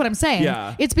floodgates. That's what I'm saying.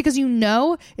 Yeah. It's because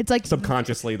it's like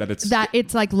subconsciously that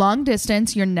it's like long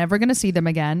distance. You're never going to see them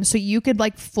again. So you could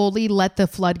like fully let the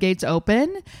floodgates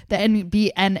open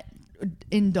and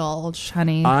indulge,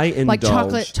 honey. I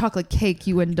indulge. Like chocolate cake,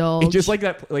 you indulge. It's just like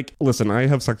that. Like, listen, I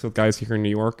have sex with guys here in New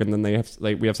York, and then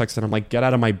we have sex, and I'm like, get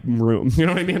out of my room. You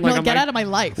know what I mean? Like, get out of my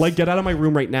life. Like, get out of my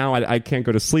room right now. I can't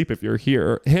go to sleep if you're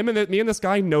here. Me and this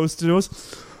guy nose to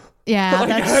nose. Yeah, like,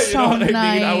 that's so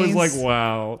nice. I was like,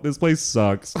 wow, this place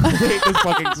sucks. I hate this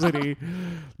fucking city.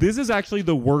 This is actually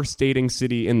the worst dating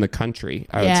city in the country.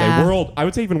 I would say world. I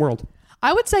would say even world.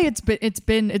 I would say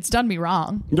it's done me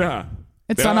wrong. Yeah.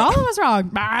 It's done all of us wrong.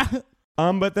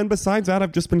 But then besides that,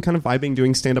 I've just been kind of vibing,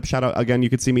 doing stand-up. Shout out again. You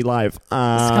could see me live.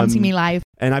 Come see me live.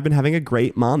 And I've been having a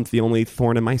great month. The only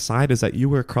thorn in my side is that you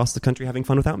were across the country having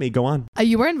fun without me. Go on.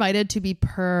 You were invited, to be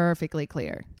perfectly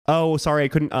clear. Oh, sorry. I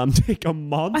couldn't take a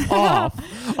month off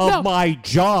of my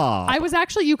job. I was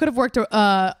actually, you could have worked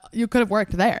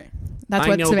there. That's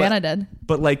what Savannah did.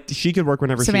 But like, she could work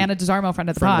whenever Savannah DeSarmo, friend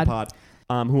of the pod.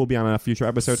 Who will be on a future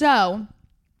episode. So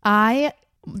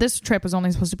this trip was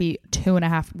only supposed to be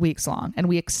 2.5 weeks long, and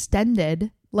we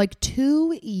extended like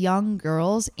 2 young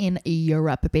girls in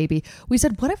Europe, baby. We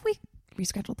said, what if we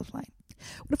rescheduled the flight?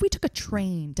 What if we took a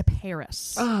train to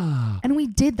Paris? And we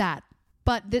did that.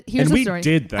 But here's the story.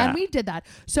 And we did that.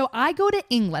 So I go to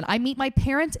England. I meet my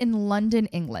parents in London,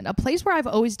 England, a place where I've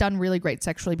always done really great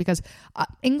sexually because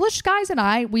English guys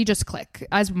and we just click.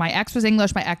 As my ex was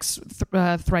English, my ex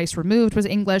thrice removed was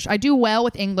English. I do well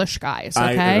with English guys.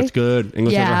 Okay, that's good.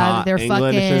 English guys are hot. They're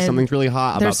There's something really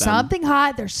hot about them. There's something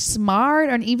hot. They're smart,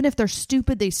 and even if they're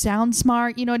stupid, they sound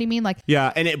smart. You know what I mean? Like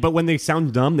but when they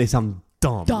sound dumb, they sound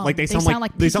dumb. Like they sound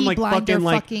like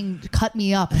fucking cut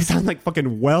me up. They sound like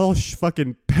fucking Welsh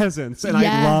fucking peasants, and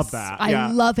I love that. I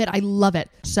love it.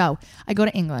 So I go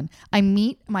to England. I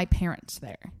meet my parents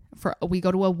there. We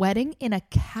go to a wedding in a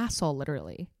castle,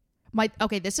 literally.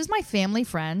 This is my family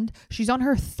friend. She's on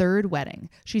her 3rd wedding.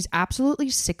 She's absolutely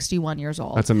 61 years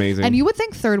old. That's amazing. And you would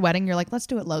think 3rd wedding, you're like, let's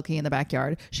do it low-key in the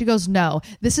backyard. She goes, no,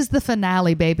 this is the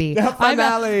finale, baby. The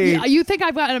finale. You think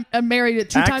I've gotten married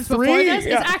 2 times before this?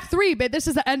 Yeah. It's Act 3, but this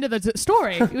is the end of the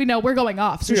story. We're going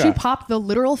off. So she popped the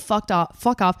literal fuck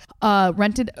off,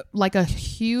 rented like a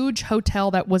huge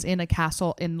hotel that was in a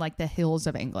castle in like the hills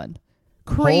of England.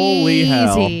 Crazy. Holy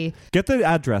hell. Get the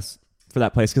address for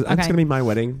that place because it's going to be my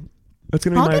wedding.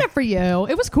 I'll get it for you.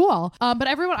 It was cool. But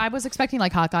I was expecting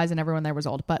like hot guys and everyone there was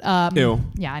old. But ew.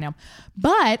 Yeah, I know.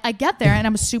 But I get there and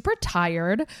I'm super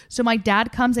tired. So my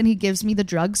dad comes and he gives me the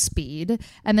drug speed.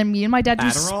 And then me and my dad do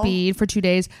speed for 2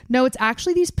 days. No, it's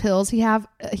actually these pills he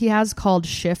has called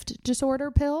shift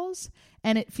disorder pills.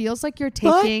 And it feels like you're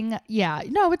taking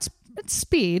it's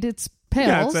speed. It's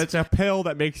pills. Yeah, it's a pill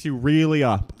that makes you really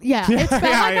up. Yeah, it felt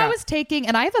like I was taking,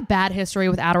 and I have a bad history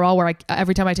with Adderall where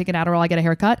every time I take an Adderall, I get a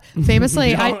haircut.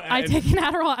 Famously, I take an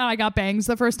Adderall and I got bangs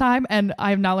the first time, and I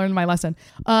have not learned my lesson.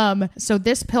 So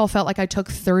this pill felt like I took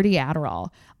 30 Adderall.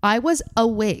 I was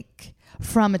awake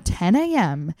from 10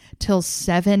 a.m. till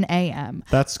 7 a.m.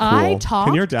 That's cool. I talked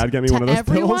Can your dad get me one of those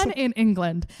everyone pills? in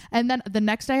England. And then the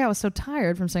next day I was so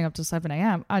tired from staying up till 7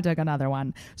 a.m. I took another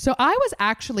one. So I was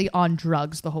actually on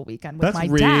drugs the whole weekend with my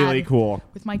dad. That's really cool.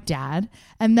 With my dad.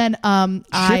 And then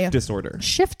Shift disorder.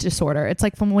 Shift disorder. It's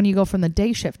like from when you go from the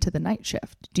day shift to the night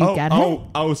shift. Do you get it?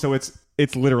 Oh, so it's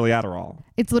literally Adderall.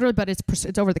 It's literally, but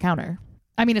it's over the counter.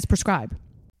 I mean, it's prescribed.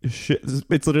 Shit,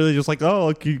 it's literally just like,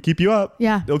 it'll keep you up.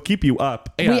 Yeah, it'll keep you up.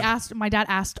 Yeah. My dad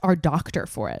asked our doctor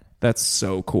for it. That's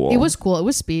so cool. It was cool. It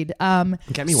was speed.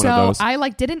 Get me one of those. So I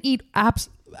didn't eat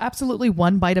absolutely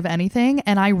one bite of anything,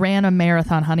 and I ran a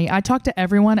marathon, honey. I talked to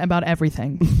everyone about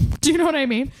everything. Do you know what I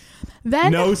mean?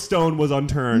 Then no stone was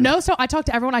unturned. No, so I talked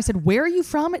to everyone. I said, "Where are you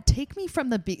from? Take me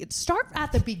from start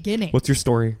at the beginning." What's your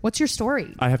story? What's your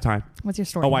story? I have time. What's your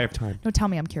story? Oh, I have time. No, tell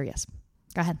me. I'm curious.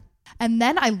 Go ahead. And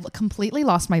then I completely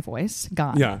lost my voice.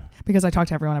 Gone. Yeah. Because I talked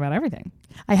to everyone about everything.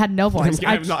 I had no voice.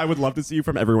 I would love to see you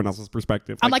from everyone else's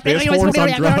perspective. I'm like, this whore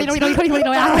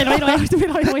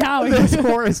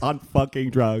is on fucking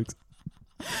drugs.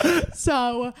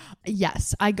 So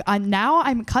yes,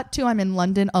 I'm cut to, I'm in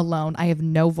London alone. I have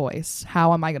no voice.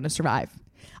 How am I going to survive?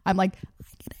 I'm like, can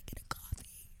I get a coffee?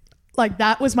 Like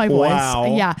that was my voice.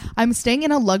 Wow. Yeah. I'm staying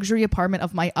in a luxury apartment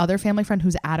of my other family friend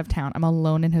who's out of town. I'm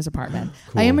alone in his apartment.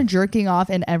 Cool. I am jerking off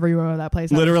in every room of that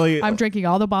place. Literally. I'm drinking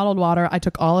all the bottled water. I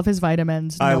took all of his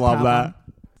vitamins. I love problem. that.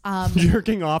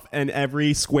 Jerking off in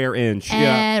every square inch.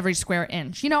 Every square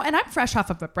inch. And I'm fresh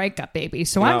off of a breakup, baby.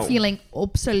 So I'm feeling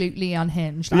absolutely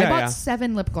unhinged. I bought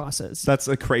 7 lip glosses. That's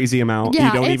a crazy amount. Yeah,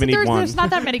 you don't even need one. There's not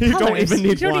that many colors.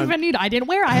 You don't even need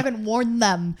one. I haven't worn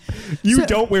them. You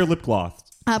don't wear lip gloss.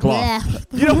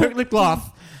 You don't wear lip gloss.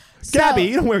 Gabby,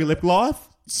 you don't wear lip gloss.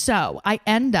 So I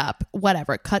end up,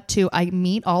 cut to, I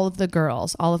meet all of the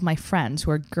girls, all of my friends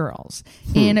who are girls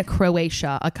in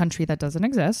Croatia, a country that doesn't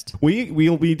exist. We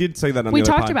did say that on we the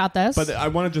other talked pod, about this. But I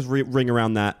want to just ring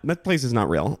around that. That place is not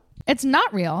real. It's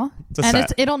not real.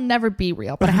 It's it'll never be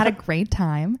real, but I had a great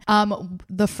time.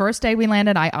 The first day we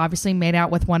landed, I obviously made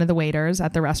out with one of the waiters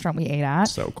at the restaurant we ate at.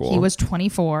 So cool. He was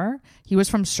 24. He was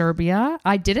from Serbia.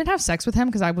 I didn't have sex with him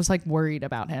because I was like worried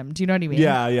about him. Do you know what I mean?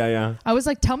 Yeah. I was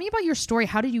like, tell me about your story.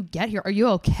 How did you get here? Are you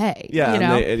okay? Yeah. You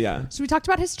know? Yeah. So we talked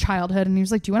about his childhood and he was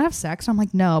like, do you want to have sex? I'm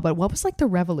like, no, but what was like the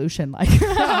revolution like?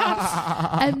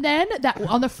 And then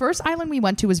on the first island we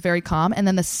went to was very calm. And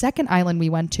then the second island we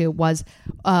went to was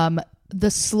the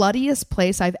sluttiest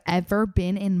place I've ever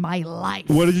been in my life.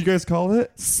 What did you guys call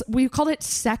it? We called it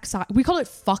we called it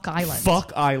Fuck Island.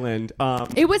 Fuck Island.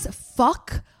 It was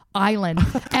Fuck Island.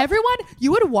 Everyone,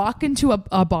 you would walk into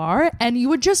a bar and you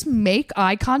would just make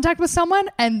eye contact with someone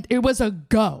and it was a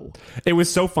go. It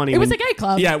was so funny. It was a gay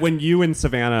club. Yeah, when you and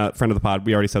Savannah, friend of the pod,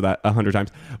 we already said that 100 times.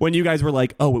 When you guys were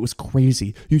like, oh, it was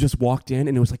crazy. You just walked in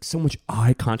and it was like so much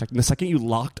eye contact. And the second you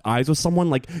locked eyes with someone,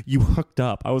 like you hooked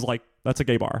up. I was like, that's a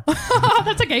gay bar.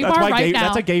 That's a gay bar right now.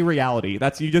 That's a gay reality.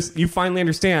 You finally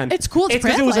understand. It's cool. It's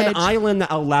because it was an island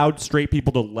that allowed straight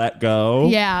people to let go.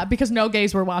 Yeah, because no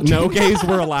gays were watching. No gays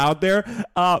were allowed there.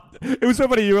 It was so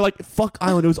funny. You were like, fuck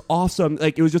Island. It was awesome.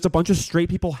 Like it was just a bunch of straight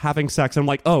people having sex. I'm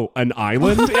like, oh, an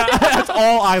island? Yeah, that's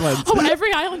all islands. Oh,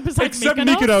 every island besides Except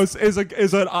Mykonos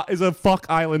is a fuck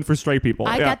island for straight people.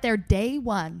 I got there day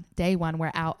one.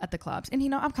 We're out at the clubs.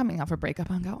 And I'm coming off a breakup.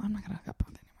 I'm not going to hook up with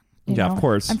anyone. Of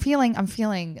course. I'm feeling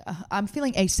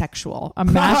asexual.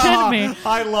 Imagine me.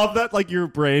 I love that. Like your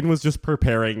brain was just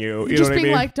preparing you. You just know what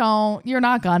being I mean? like, you're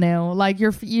not gonna, like,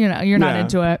 you're not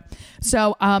into it.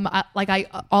 So,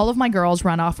 all of my girls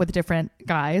run off with different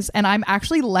guys, and I'm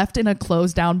actually left in a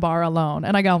closed down bar alone.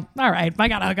 And I go, all right, I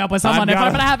gotta hook up with someone if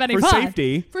I'm gonna have any for fun.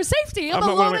 Safety. For safety, I'm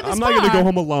alone in this bar. I'm not gonna go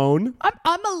home alone.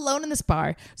 I'm alone in this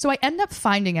bar. So I end up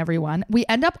finding everyone. We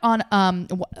end up on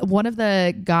one of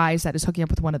the guys that is hooking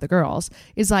up with one of the girls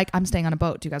is like, I'm staying on a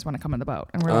boat. Do you guys want to come on the boat?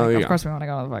 And we're like, of course we want to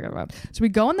go on the fucking boat. So we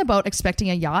go on the boat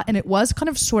expecting a yacht, and it was kind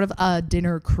of sort of a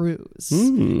dinner cruise.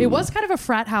 It was kind of a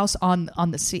frat house on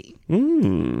the sea.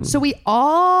 So we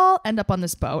all end up on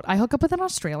this boat. I hook up with an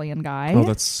Australian guy. Oh,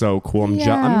 that's so cool. I'm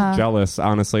jealous,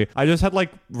 honestly. I just had like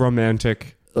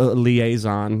romantic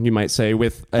liaison, you might say,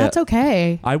 with that's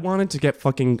okay. I want to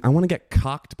get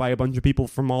cocked by a bunch of people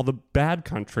from all the bad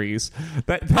countries.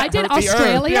 That I did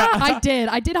Australia. Yeah.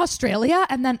 I did Australia,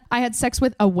 and then I had sex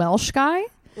with a Welsh guy.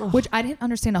 Which I didn't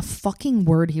understand a fucking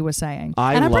word he was saying.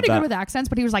 And I'm pretty good with accents,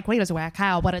 but he was like, wait, it's a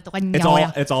cow, but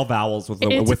it's all vowels with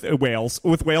whales.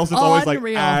 With whales, it's always like,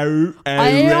 ow, Is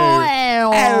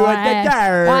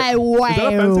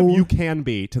that offensive? You can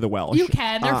be to the Welsh. You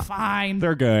can. They're fine.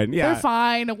 They're good. Yeah. They're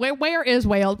fine. Where is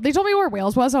Wales? They told me where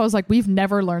Wales was. I was like, we've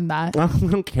never learned that. I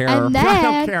don't care. And then, I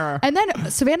don't care. And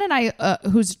then Savannah and I,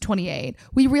 who's 28,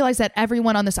 we realized that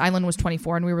everyone on this island was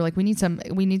 24, and we were like, we need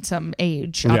some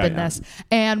age up in this.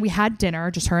 And we had dinner,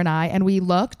 just her and I, and we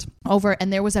looked over,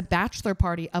 and there was a bachelor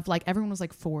party of like, everyone was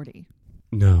like 40.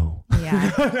 No.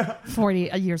 Yeah.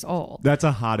 40 years old. That's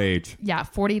a hot age. Yeah.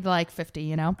 40 to like 50,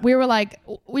 you know? We were like,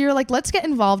 let's get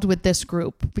involved with this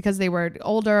group because they were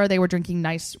older. They were drinking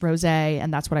nice rosé,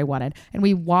 and that's what I wanted. And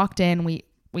we walked in, we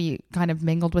kind of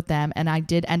mingled with them, and I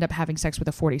did end up having sex with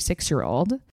a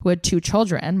 46-year-old who had 2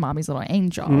 children, mommy's little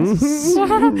angels.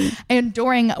 And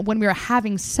when we were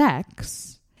having sex,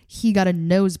 he got a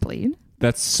nosebleed.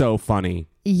 That's so funny.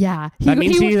 Yeah. That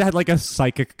means he had like a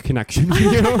psychic connection to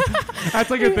you. That's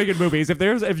like a thing in movies.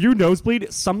 If you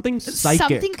nosebleed, something psychic.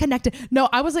 Something connected. No,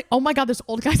 I was like, oh my God, this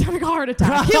old guy's having a heart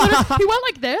attack. He went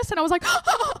like this, and I was like,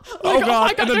 oh God,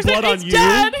 my God, and then blood on you?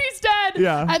 He's dead.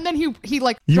 Yeah. And then he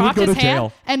like you dropped would go his to hand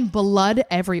jail. and blood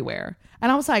everywhere.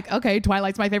 And I was like, okay,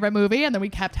 Twilight's my favorite movie. And then we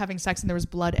kept having sex and there was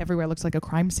blood everywhere. It looks like a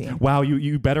crime scene. Wow,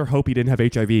 you better hope he didn't have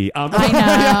HIV. I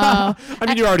know. I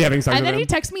mean, you're already having sex and with then he him.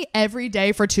 texted me every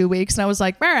day for 2 weeks. And I was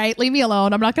like, all right, leave me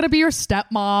alone. I'm not going to be your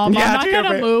stepmom. Yeah, I'm not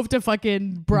going to move to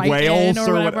fucking Brighton Wales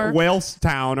or whatever. Wales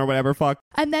town or whatever. Fuck.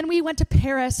 And then we went to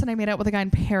Paris and I made out with a guy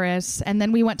in Paris. And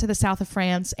then we went to the south of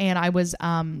France and I was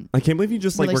I can't believe you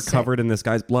just really were sick. covered in this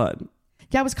guy's blood.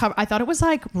 Yeah, I was covered. I thought it was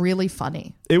like really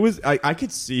funny. It was. I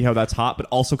could see how that's hot, but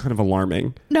also kind of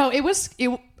alarming. No, it was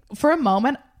for a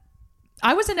moment.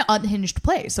 I was in an unhinged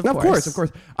place, of course. Of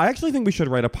course. I actually think we should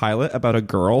write a pilot about a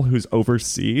girl who's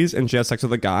overseas and she has sex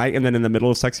with a guy, and then in the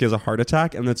middle of sex he has a heart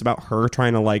attack, and it's about her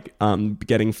trying to like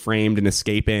getting framed and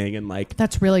escaping, and like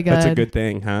That's really good. That's a good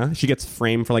thing, huh? She gets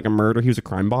framed for like a murder. He was a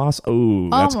crime boss. Oh,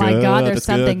 that's my good. God, there's That's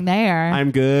something good. there. I'm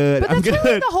good. But I'm that's good.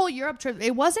 really the whole Europe trip.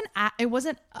 It wasn't. It was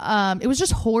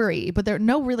just hoary, but there are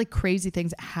no really crazy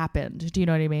things that happened. Do you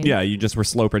know what I mean? Yeah, you just were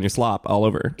slurping your slop all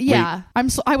over. Yeah, I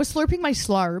was slurping my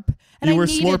slurp, and You I were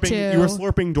needed slurping. to. You were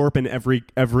slurping Dorp in every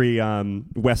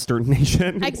Western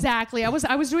nation. Exactly. I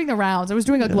was doing the rounds. I was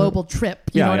doing a global trip.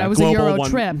 You know what? I was Global a Euro one-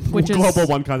 trip, which is global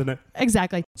one continent.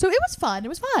 Exactly. So it was fun. It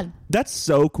was fun. That's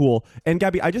so cool. And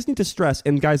Gabby, I just need to stress,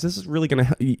 and guys, this is really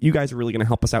gonna. You guys are really gonna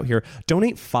help us out here.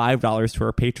 Donate $5 to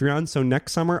our Patreon, so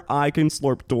next summer I can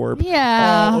slurp Dorp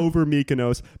Yeah. all over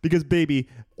Mykonos, because baby.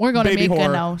 We're going to baby whore,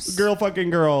 Mykonos. girl, fucking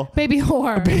girl. Baby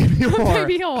whore. Baby whore.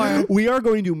 Baby whore. We are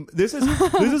going to. This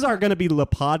is our going to be the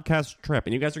podcast trip,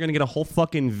 and you guys are going to get a whole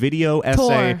fucking video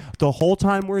essay Tour. the whole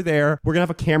time we're there. We're gonna have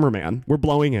a cameraman. We're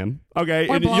blowing him. Okay,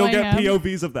 We're and you'll blowing get him.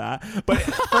 POVs of that. But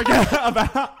forget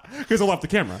about because he'll have the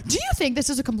camera. Do you think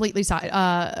this is a completely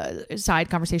side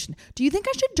conversation? Do you think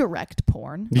I should direct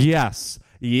porn? Yes.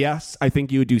 I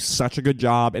think you would do such a good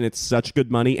job, and it's such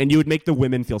good money, and you would make the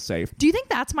women feel safe. Do you think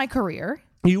that's my career?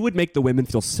 You would make the women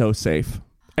feel so safe.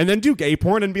 And then do gay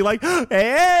porn and be like, hey,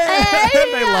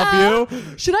 they love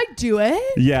you. Should I do it?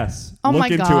 Yes. Oh Look my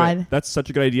into God. it. That's such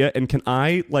a good idea. And can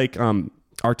I like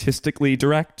artistically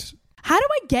direct? How do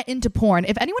I get into porn?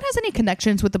 If anyone has any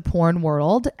connections with the porn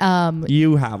world,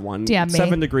 You have one. DM me.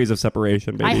 7 degrees of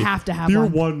separation, baby. I have to have You're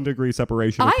one. 1 degree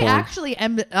separation of I porn. actually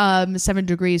am 7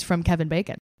 degrees from Kevin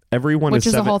Bacon. Everyone which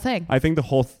is the 7 whole thing. I think the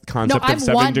whole concept I'm of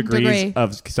 7 1 degrees degree.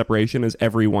 of separation is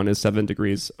everyone is 7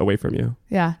 degrees away from you.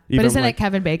 Yeah. Even But isn't like- it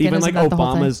Kevin Bacon? Even Isn't like that the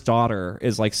whole thing? Obama's daughter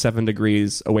is like 7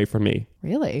 degrees away from me.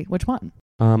 Really? Which one?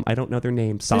 I don't know their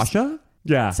name. Sasha?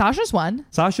 Yeah. Sasha's one.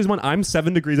 Sasha's one. I'm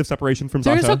 7 degrees of separation from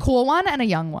There's Sasha. a cool one and a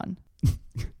young one.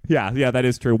 Yeah, that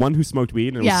is true. One who smoked weed,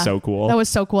 and it was so cool. That was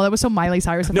so cool. That was so Miley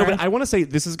Cyrus. No, but I want to say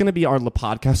this is going to be our Le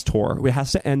Podcast tour. It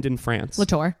has to end in France.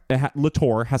 Latour. Le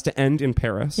Tour has to end in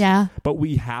Paris. Yeah. But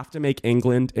we have to make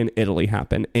England and Italy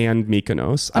happen, and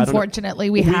Mykonos. I don't know. Unfortunately,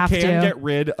 we have can to. get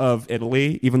rid of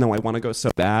Italy, even though I want to go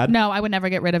so bad. No, I would never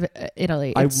get rid of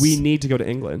Italy. We need to go to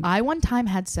England. I one time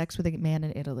had sex with a man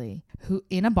in Italy who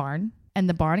in a barn, and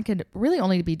the barn could really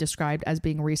only be described as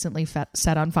being recently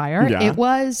set on fire. Yeah. It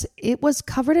was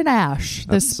covered in ash.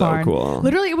 That's This so barn, cool.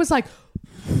 literally, it was like,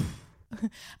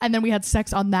 and then we had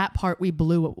sex on that part. We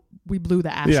blew the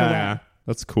ash away. Yeah,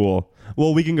 that's cool.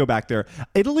 Well, we can go back there.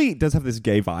 Italy does have this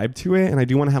gay vibe to it, and I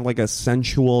do want to have like a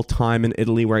sensual time in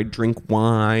Italy where I drink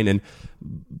wine and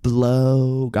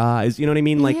blow guys. You know what I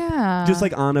mean? Like Yeah. just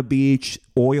like on a beach,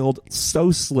 oiled,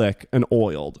 so slick and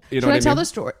oiled. You know Should what I I tell mean? the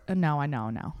story? No, I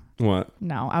know. What?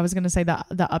 No, I was gonna say the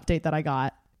update that I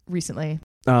got recently.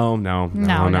 Oh no.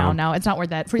 No. It's not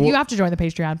worth that. You have to join the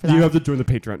Patreon for that. You have to join the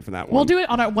Patreon for that one. We'll do it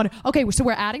on our one. Okay, so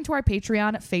we're adding to our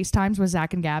Patreon FaceTimes with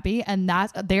Zach and Gabby, and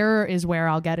there is where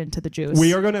I'll get into the juice.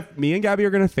 Me and Gabby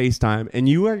are gonna FaceTime, and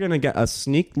you are gonna get a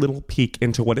sneak little peek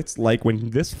into what it's like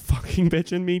when this fucking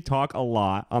bitch and me talk a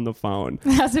lot on the phone.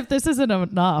 As if this isn't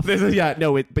enough.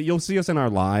 But you'll see us in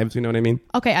our lives. You know what I mean?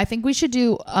 Okay, I think we should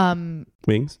do.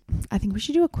 Wings. I think we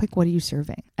should do a quick. What are you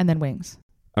serving? And then wings.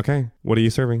 Okay. What are you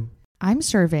serving? I'm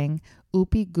serving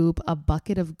oopie goop, a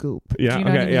bucket of goop. Yeah. Do you know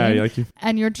Okay. what I mean? Yeah. Like you.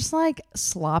 And you're just like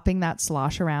slopping that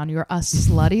slosh around. You're a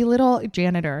slutty little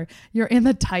janitor. You're in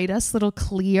the tightest little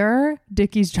clear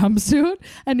Dickies jumpsuit,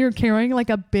 and you're carrying like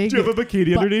a big. Do you have a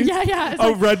bikini underneath? Yeah. It's A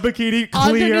like red bikini,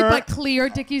 underneath, clear. but clear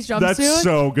Dickies jumpsuit. That's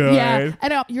so good. Yeah,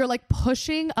 and you're like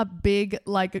pushing a big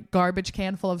like garbage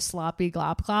can full of sloppy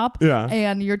glop glop. Yeah.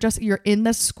 And you're in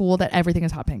this school that everything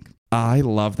is hot pink. I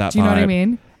love that. Do you know what I vibe.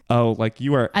 mean? Oh, like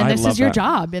you are. And I this love is your that.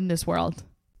 job in this world.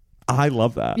 I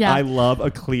love that. Yeah. I love a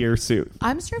clear suit.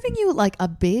 I'm serving you like a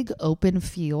big open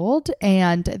field,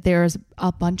 and there's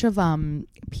a bunch of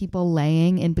people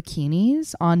laying in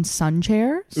bikinis on sun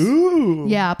chairs. Ooh.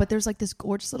 Yeah, but there's like this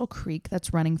gorgeous little creek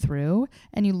that's running through,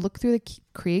 and you look through the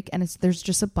creek, and there's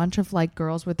just a bunch of like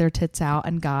girls with their tits out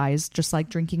and guys just like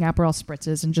drinking Aperol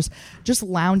spritzes and just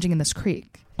lounging in this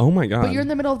creek. Oh my God. But you're in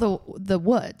the middle of the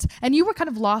woods, and you were kind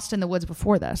of lost in the woods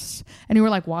before this, and you were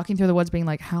like walking through the woods being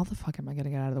like, how the fuck am I going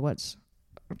to get out of the woods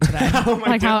today?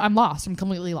 Like how I'm lost. I'm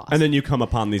completely lost. And then you come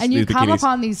upon these and you these come bikinis.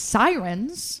 upon these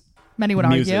sirens, many would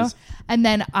Muses. argue, and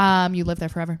then you live there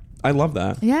forever. I love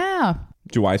that. Yeah.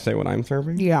 Do I say what I'm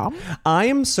serving? Yeah. I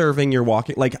am serving your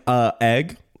walking like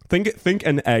egg. Think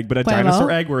an egg, but a Bueno.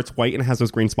 dinosaur egg where it's white and has those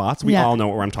green spots. We Yeah. all know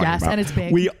what I'm talking Yes, about. and it's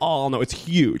big. We all know it's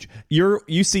huge. You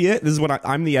see it. This is what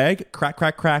I'm the egg. Crack,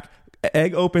 crack, crack.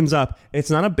 Egg opens up. It's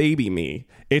not a baby me.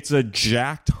 It's a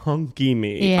jacked hunky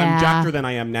me. Yeah. I'm jacker than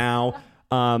I am now.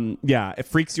 Yeah, it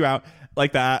freaks you out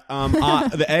like that.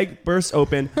 The egg bursts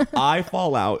open. I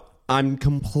fall out. I'm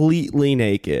completely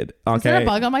naked. Okay. Is there a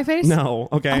bug on my face? No.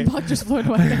 Okay. A bug just flew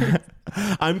away.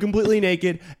 I'm completely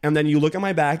naked, and then you look at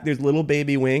my back, there's little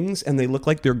baby wings, and they look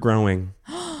like they're growing.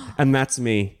 And that's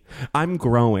me. I'm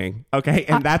growing, okay?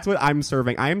 And that's what I'm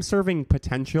serving. I am serving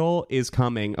potential is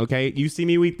coming, okay? You see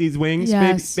me with these wings,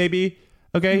 Yes. baby?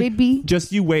 Okay? Baby.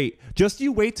 Just you wait. Just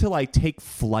you wait till I take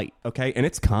flight, okay? And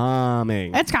it's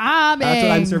coming. It's coming. That's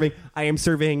what I'm serving. I am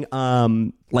serving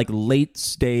like late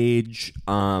stage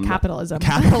Capitalism.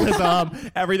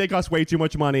 Everything costs way too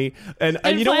much money. And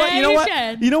you know what?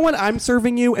 Inflation. You know what I'm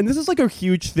serving you? And this is like a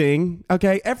huge thing,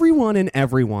 okay? Everyone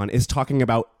is talking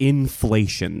about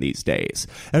inflation these days.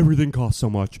 Everything costs so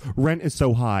much. Rent is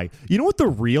so high. You know what the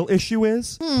real issue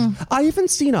is? I haven't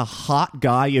seen a hot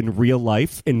guy in real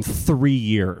life in 3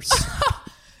 years.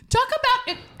 Talk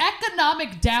about an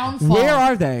economic downfall. Where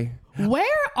are they? Where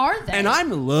are they? And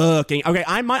I'm looking. Okay,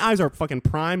 my eyes are fucking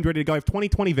primed, ready to go. I have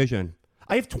 20/20 vision.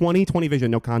 I have 20/20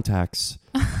 vision, no contacts.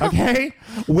 Okay?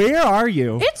 Where are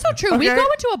you? It's so true. We Okay?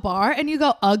 go into a bar and you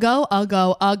go, uggo,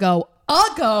 uggo, uggo,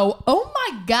 uggo. Oh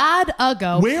my God,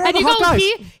 uggo. Where are and the you hot go, guys?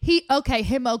 he, okay,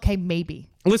 him, okay, maybe.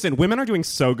 Listen, women are doing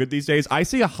so good these days. I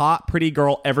see a hot, pretty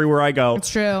girl everywhere I go.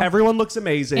 It's true. Everyone looks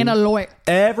amazing. In a look.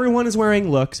 Everyone is wearing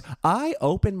looks. I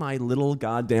open my little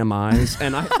goddamn eyes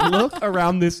and I look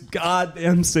around this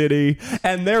goddamn city,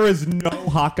 and there is no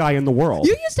hot guy in the world.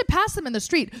 You used to pass them in the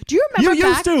street. Do you remember You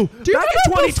used to. Do you Back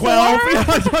remember in 2012. before? Yeah,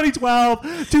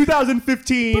 2012,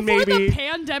 2015, Before maybe. the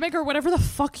pandemic or whatever the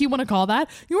fuck you want to call that.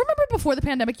 You remember before the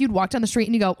pandemic, you'd walk down the street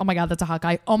and you go, oh my God, that's a hot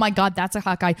guy. Oh my God, that's a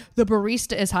hot guy. The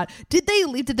barista is hot. Did they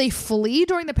leave? Did they flee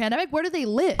during the pandemic? Where did they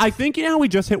live? I think, you know how we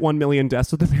just hit 1 million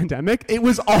deaths with the pandemic? It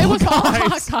was all all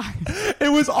guys. hot guys. It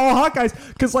was all hot guys.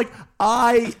 Because, like,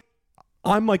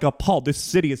 I'm like appalled. This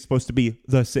city is supposed to be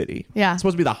the city. Yeah. It's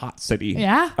supposed to be the hot city.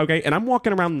 Yeah. Okay. And I'm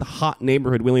walking around the hot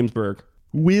neighborhood, Williamsburg.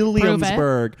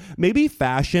 Maybe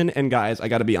fashion, and guys, I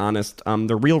got to be honest.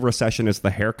 The real recession is the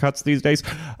haircuts these days.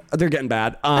 They're getting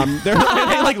bad. They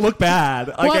like look bad.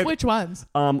 Like, Which ones?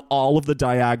 all of the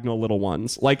diagonal little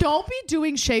ones. Like, Don't be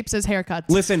doing shapes as haircuts.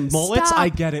 listen, mullets. Stop. I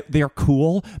get it. They're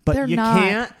cool, but They're you not.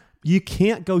 can't. You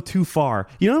can't go too far.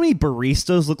 You know how many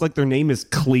baristas look like their name is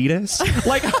Cletus?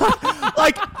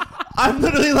 like I'm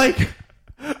literally like.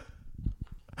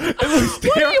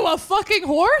 What are you, a fucking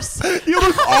horse? You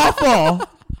look awful.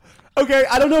 Okay,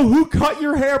 I don't know who cut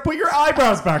your hair. Put your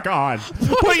eyebrows back on.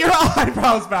 Put your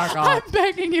eyebrows back on. I'm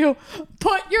begging you,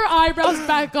 put your eyebrows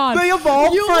back on. They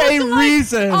evolved You for look a like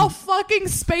reason. A fucking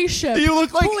spaceship. You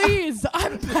look like- Please,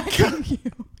 I'm begging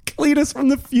you. Cletus from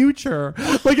the future.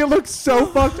 Like, it looks so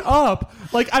fucked up.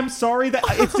 Like, I'm sorry that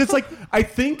it's just like, I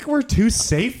think we're too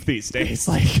safe these days.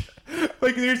 Like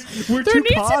we're There too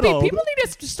needs coddled. to be. People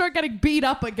need to start getting beat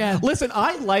up again. Listen,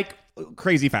 I like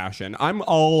crazy fashion. I'm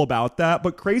all about that,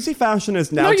 but crazy fashion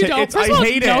is now. No, you don't. First of all,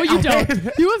 hate no, it. you I don't. hate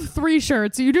it. You have 3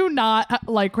 shirts. You do not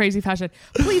like crazy fashion.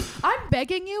 Please, I'm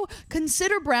begging you,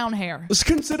 consider brown hair. Just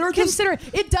consider it. Consider it.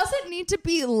 It doesn't need to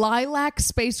be lilac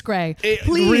space gray. It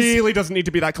Please. really doesn't need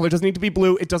to be that color. It doesn't need to be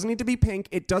blue. It doesn't need to be pink.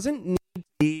 It doesn't need to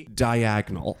be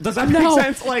diagonal. Does that make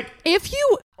sense? Like, if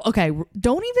you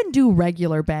don't even do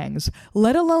regular bangs,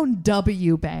 let alone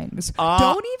W bangs.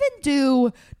 Don't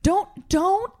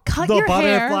cut the your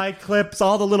hair. butterfly clips,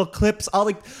 all the little clips, all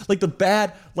like the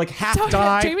bad, like half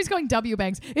dye. Jamie's going W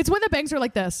bangs. It's when the bangs are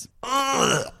like this.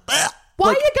 What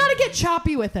Why you gotta get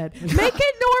choppy with it? Make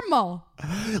it normal.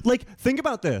 Like, think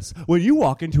about this. When you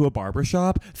walk into a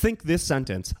barbershop, think this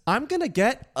sentence. I'm going to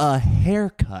get a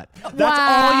haircut. That's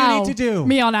all you need to do.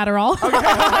 Me on Adderall.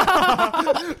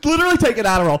 Literally take an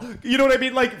Adderall. You know what I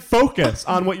mean? Like, focus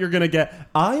on what you're going to get.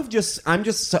 I'm just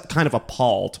kind of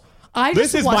appalled.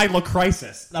 This is my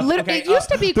crisis. It used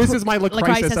to be. This is my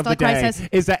crisis of the day.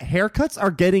 Is that haircuts are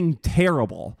getting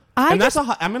terrible. I'm going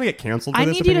to get canceled for this.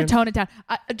 I need you to tone it down.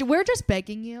 We're just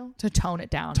begging you to tone it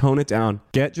down. Tone it down.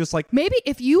 Get just like... Maybe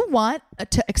if you want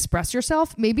to express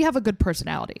yourself, maybe have a good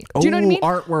personality. Do you know what I mean?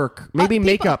 Artwork. Maybe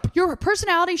makeup. Your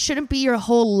personality shouldn't be your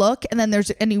whole look, and then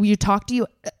you talk to you,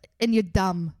 and you're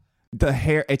dumb. The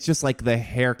hair, it's just like the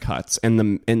haircuts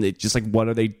and it's just like, what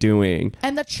are they doing?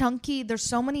 And the chunky, there's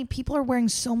so many people are wearing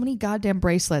so many goddamn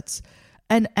bracelets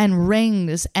and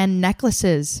rings and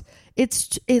necklaces.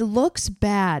 It looks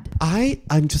bad.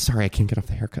 I'm just sorry I can't get off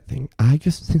the haircut thing.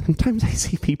 Sometimes I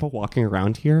see people walking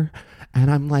around here and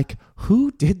I'm like,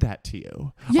 who did that to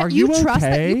you? Yeah, Are you trust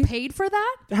okay? that you paid for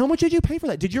that? How much did you pay for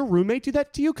that? Did your roommate do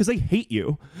that to you? Because they hate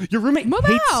you. Your roommate Move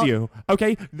hates out. you.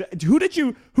 Okay, who did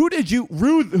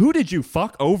you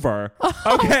fuck over?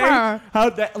 Okay,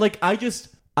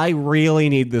 I really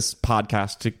need this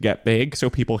podcast to get big so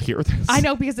people hear this. I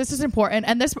know, because this is important,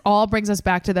 and this all brings us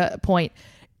back to the point.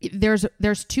 There's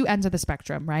two ends of the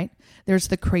spectrum, right? There's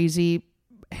the crazy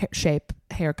shape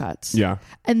haircuts. Yeah.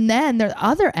 And then the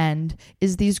other end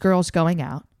is these girls going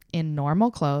out in normal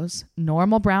clothes,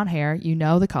 normal brown hair, you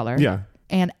know the color. Yeah.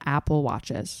 And Apple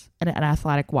watches and an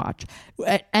athletic watch.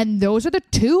 And those are the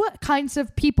two kinds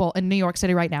of people in New York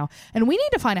City right now. And we need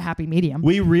to find a happy medium.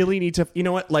 We really need to, you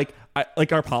know what? Like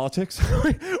our politics,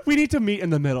 we need to meet in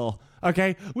the middle.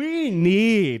 Okay, we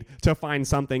need to find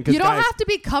something. You don't have to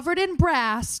be covered in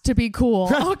brass to be cool.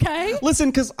 Okay.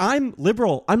 Listen, because I'm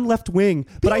liberal, I'm left wing,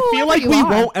 but I feel like we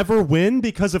won't ever win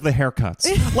because of the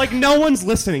haircuts. Like, no one's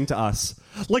listening to us.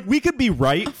 Like, we could be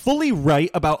fully right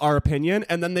about our opinion,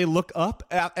 and then they look up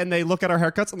and they look at our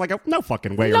haircuts and like, oh, no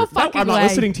fucking way. No fucking I'm not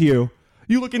listening to you.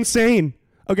 You look insane.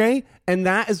 Okay? And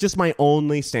that is just my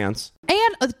only stance.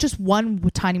 And just one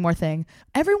tiny more thing.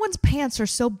 Everyone's pants are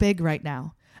so big right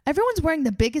now. Everyone's wearing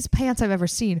the biggest pants I've ever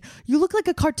seen. You look like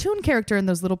a cartoon character in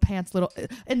those little pants,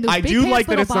 I do like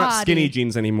that it's not skinny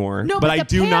jeans anymore. No, but I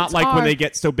do not like when they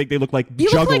get so big they look like juggalos. You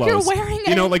look like you're wearing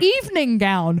an evening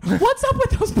gown. What's up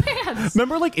with those pants?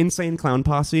 Remember like Insane Clown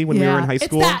Posse when we were in high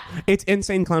school? It's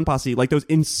Insane Clown Posse. Like those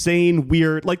insane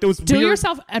weird, like those do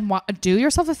yourself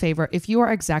a favor. If you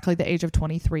are exactly the age of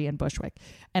 23 in Bushwick,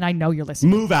 and I know you're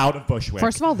listening, move out of Bushwick.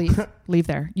 First of all, leave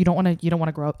there. You don't want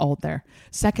to grow old there.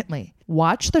 Secondly,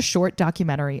 watch the short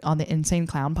documentary on the Insane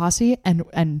Clown Posse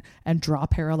and draw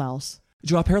parallels.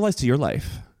 Draw parallels to your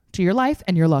life. To your life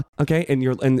and your look. Okay,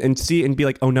 and see and be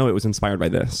like, oh no, it was inspired by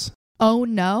this. Oh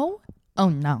no. Oh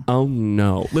no. Oh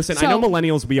no. Listen, I know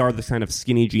millennials, we are the kind of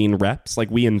skinny jean reps. Like,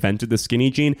 we invented the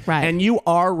skinny jean. Right. And you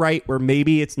are right where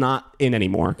maybe it's not in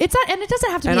anymore. It's not, and it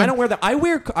doesn't have to be. And I don't wear that. I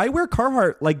wear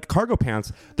Carhartt like cargo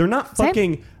pants. They're not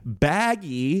fucking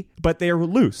baggy, but they're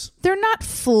loose. They're not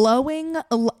flowing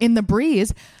in the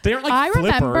breeze. They aren't like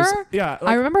flippers.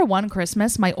 I remember one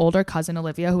Christmas, my older cousin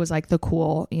Olivia, who was like the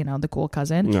cool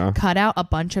cousin, cut out a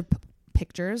bunch of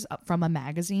pictures from a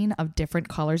magazine of different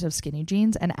colors of skinny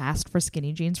jeans and asked for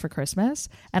skinny jeans for Christmas.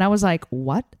 And I was like,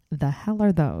 what the hell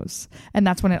are those? And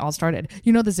that's when it all started.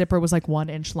 You know, the zipper was like 1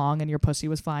 inch long and your pussy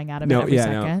was flying out of it every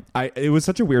second. It was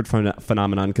such a weird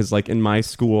phenomenon because like in my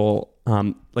school,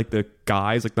 like the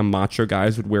guys, like the macho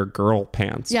guys would wear girl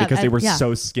pants because they were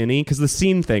so skinny, because the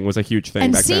scene thing was a huge thing.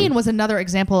 And back scene then was another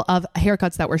example of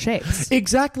haircuts that were shapes.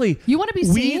 Exactly. You want to be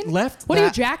seen? What are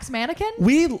you, Jack's mannequin?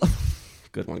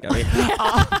 Good one, Gabby.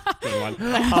 Good one.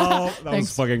 Oh, that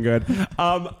was fucking good.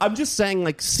 I'm just saying,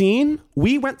 like,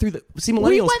 we went through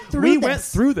millennials. We went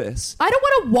through this. I don't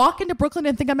want to walk into Brooklyn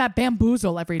and think I'm at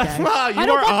Bamboozle every day. You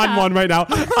are on one right now.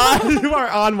 You are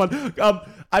on one.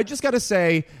 I just got to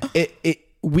say,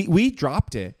 we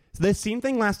dropped it. The scene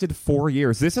thing lasted 4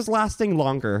 years. This is lasting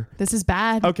longer. This is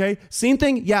bad. Okay. Scene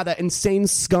thing, that insane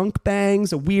skunk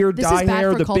bangs, a weird dye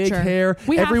hair, the big hair.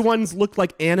 Everyone's looked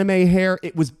like anime hair.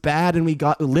 It was bad, and we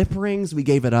got lip rings. We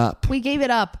gave it up.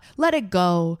 Let it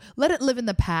go. Let it live in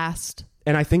the past.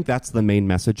 And I think that's the main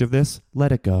message of this.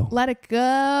 Let it go. Let it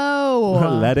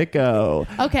go. Let it go.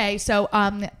 Okay, so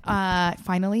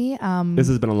finally, this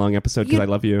has been a long episode because I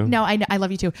love you. No, I love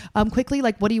you too. Quickly,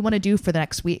 like, what do you want to do for the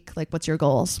next week? Like, what's your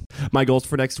goals? My goals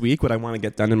for next week, what I want to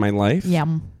get done in my life.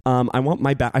 Yeah. I want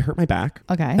my back. I hurt my back.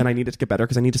 Okay. And I need it to get better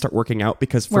because I need to start working out,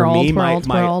 because for me,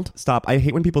 my stop. I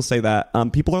hate when people say that.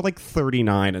 People are like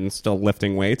 39 and still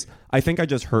lifting weights. I think I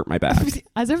just hurt my back.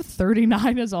 As if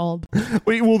 39 is old.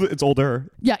 Wait, well, it's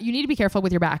older. Yeah, you need to be careful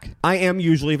with your back. I am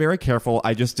usually very careful.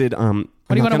 I just did. When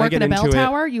you want to work in a bell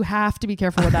tower, you have to be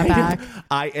careful with that back.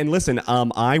 Listen.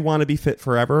 I want to be fit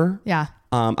forever. Yeah.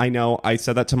 I know. I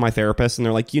said that to my therapist, and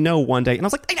they're like, one day, and I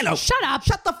was like, no, shut up,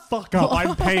 shut the fuck up.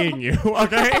 I'm paying you,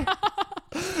 okay?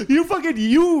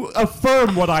 You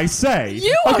affirm what I say.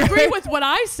 You agree with what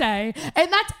I say,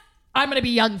 and that's. I'm going to be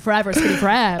young forever, skinny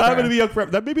forever. I'm going to be young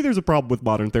forever. That maybe there's a problem with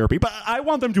modern therapy, but I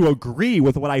want them to agree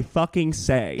with what I fucking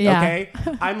say. Yeah. Okay?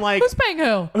 I'm like, who's paying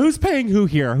who? Who's paying who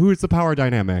here? Who is the power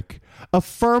dynamic?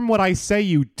 Affirm what I say,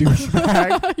 you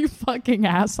douchebag. You fucking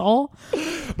asshole.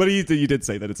 But you did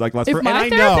say that it's like less. If my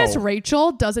and therapist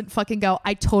Rachel doesn't fucking go,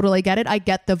 I totally get it. I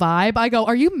get the vibe. I go,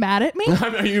 are you mad at me?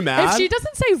 Are you mad? If she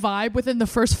doesn't say vibe within the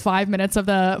first 5 minutes of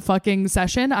the fucking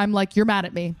session, I'm like, you're mad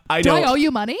at me. Do I owe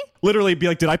you money? Literally be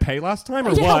like, did I pay last time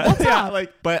or yeah, what?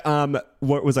 What's up?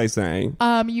 What was I saying?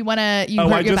 I want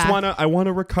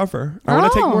to recover. I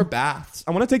want to take more baths.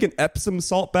 I want to take an Epsom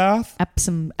salt bath.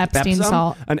 Epstein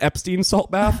salt. An Epstein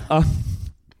salt bath.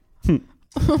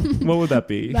 What would that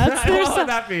be? What would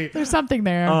that be? There's something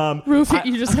there.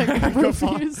 You just like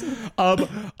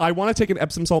roofies. I want to take an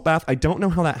Epsom salt bath. I don't know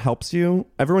how that helps you.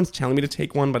 Everyone's telling me to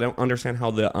take one, but I don't understand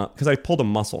how because I pulled a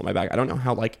muscle in my back. I don't know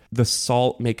how like the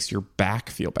salt makes your back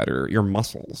feel better, your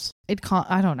muscles.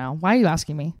 I don't know. Why are you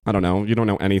asking me? I don't know. You don't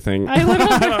know anything. I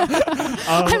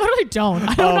literally don't.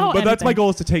 I don't know. But anything. That's my goal,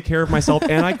 is to take care of myself,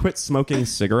 and I quit smoking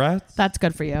cigarettes. That's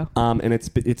good for you. And it's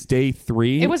day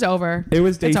 3. It was over.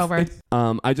 It's over.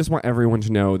 I just want everyone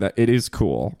to know that it is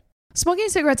cool. Smoking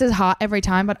cigarettes is hot every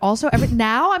time, but also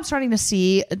now I'm starting to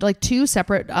see like two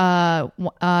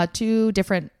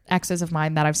different exes of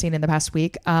mine that I've seen in the past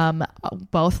week.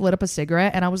 Both lit up a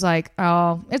cigarette, and I was like,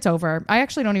 oh, it's over. I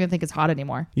actually don't even think it's hot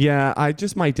anymore. Yeah,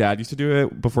 my dad used to do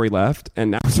it before he left,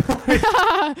 and now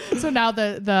so now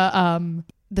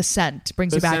the scent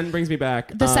brings you back. The scent brings me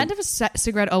back. The scent of a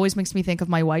cigarette always makes me think of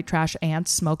my white trash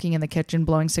aunts smoking in the kitchen,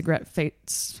 blowing cigarette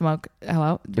smoke.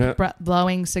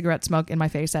 Blowing cigarette smoke in my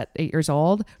face at 8 years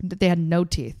old. They had no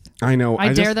teeth. I know.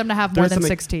 I dare them to have more than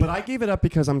 6 teeth. But I gave it up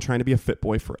because I'm trying to be a fit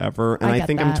boy forever, and I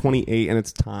think I'm 28 and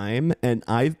it's time. And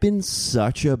I've been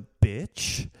such a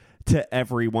bitch to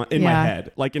everyone in my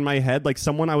head. Like in my head, like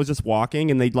someone, I was just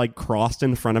walking and they like crossed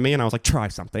in front of me and I was like, try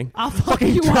something. I'll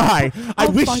fucking try. I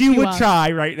wish you would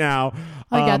try right now.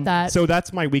 I get that. So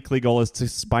that's my weekly goal, is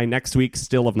to by next week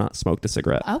still have not smoked a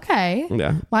cigarette. Okay.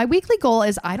 Yeah. My weekly goal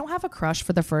is I don't have a crush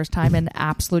for the first time in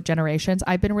absolute generations.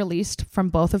 I've been released from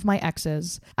both of my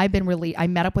exes. I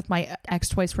met up with my ex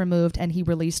twice removed, and he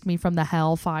released me from the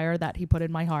hellfire that he put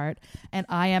in my heart.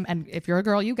 And if you're a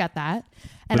girl, you get that.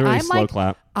 And literally I'm slow like,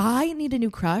 clap. I need a new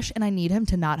crush, and I need him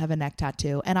to not have a neck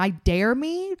tattoo. And I dare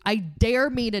me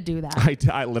to do that.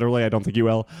 I literally, I don't think you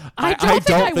will. I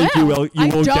don't think you will. You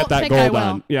will get that goal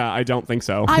done. Yeah, I don't think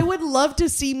so. I would love to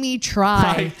see me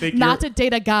try not to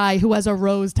date a guy who has a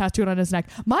rose tattooed on his neck.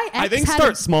 I think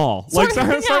start small. Start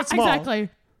small. Exactly.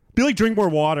 Be like, drink more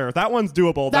water. That one's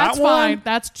doable. That's fine.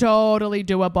 That's totally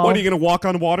doable. What, are you going to walk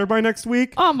on water by next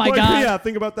week? Oh my God. Yeah,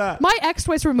 think about that. My ex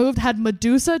twice removed had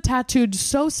Medusa tattooed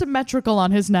so symmetrical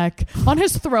on his neck, on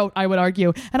his throat, I would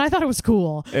argue. And I thought it was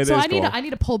cool. I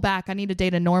need to pull back. I need to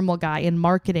date a normal guy in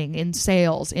marketing, in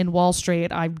sales, in Wall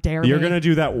Street. I dare You're going to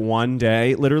do that one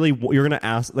day. Literally, you're going to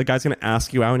ask, the guy's going to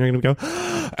ask you out and you're going to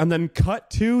go, and then cut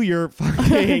to your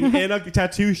fucking in a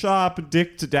tattoo shop,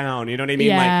 dicked down. You know what I mean?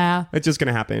 Yeah. Like, it's just going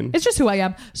to happen. It's just who I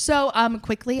am. So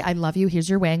quickly, I love you. Here's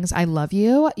your wings. I love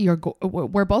you.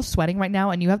 We're both sweating right now,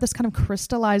 and you have this kind of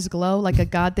crystallized glow like a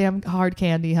goddamn hard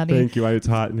candy, honey. Thank you. It's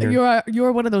hot in here.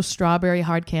 You're one of those strawberry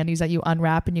hard candies that you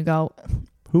unwrap and you go,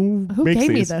 Who gave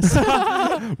me this?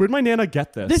 Where'd my Nana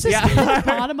get this? This is in the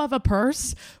bottom of a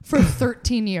purse for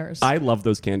 13 years. I love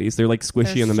those candies. They're like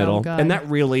squishy They're in the so middle. good. And that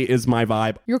really is my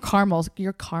vibe. You're caramel,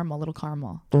 little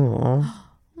caramel. Aww.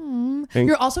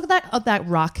 You're also that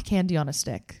rock candy on a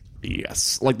stick.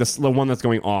 Yes, like the one that's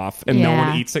going off, and no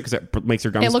one eats it because it makes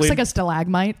your gums bleed. It looks like a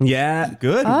stalagmite. Yeah,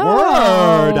 good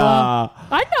word.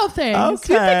 I know things. Okay. You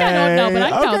think I don't know,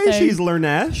 but I know things. She's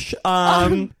Lernesh.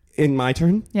 In my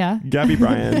turn. Yeah. Gabby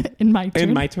Bryan. In my turn.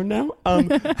 In my turn now.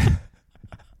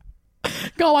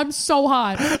 Go, I'm so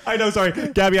hot. I know,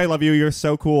 sorry. Gabby, I love you. You're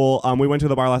so cool. We went to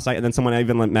the bar last night, and then someone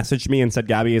even messaged me and said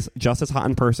Gabby is just as hot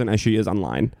in person as she is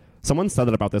online. Someone said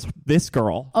that about this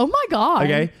girl. Oh my God.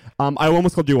 Okay. I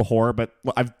almost called you a whore, but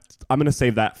I'm going to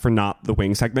save that for not the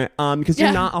wing segment. Because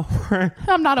you're not a whore.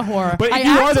 I'm not a whore. But if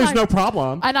you are, there's no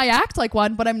problem. And I act like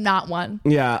one, but I'm not one.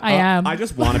 Yeah. I am. I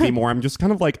just want to be more. I'm just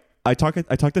kind of like, I talk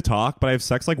the talk, but I have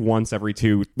sex like once every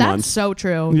 2 months. That's so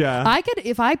true. Yeah. I could,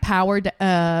 if I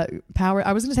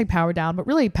I was going to say power down, but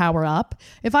really power up.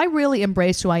 If I really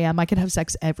embraced who I am, I could have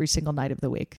sex every single night of the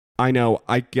week. I know.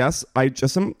 I guess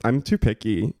I'm too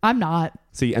picky. I'm not.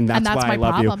 See, and that's why my I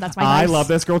love problem. you. That's my I nice. love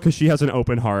this girl because she has an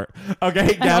open heart.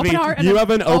 Okay, Gabby, open heart and you have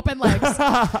an open legs.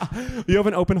 You have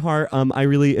an open heart. I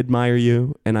really admire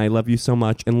you, and I love you so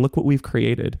much. And look what we've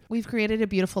created. We've created a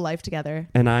beautiful life together.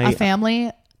 And a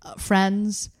family,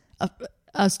 friends,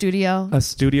 a studio,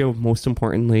 most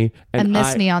importantly, and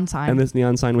this neon sign, which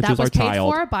that is our was paid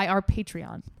child. for by our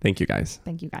Patreon. Thank you guys.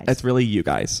 It's really you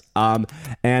guys.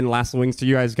 And last wings to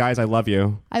you guys. I love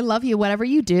you. I love you. Whatever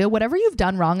you do, whatever you've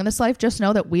done wrong in this life, just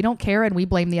know that we don't care and we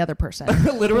blame the other person.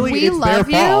 Literally, we it's love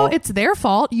their fault. It's their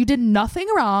fault. You did nothing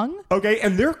wrong. Okay,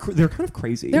 and they're kind of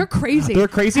crazy. They're crazy.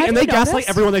 And they gaslight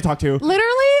everyone they talk to.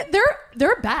 Literally,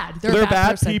 they're bad. They're a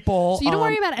bad person. people. So you don't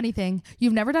worry about anything.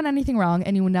 You've never done anything wrong,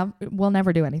 and you will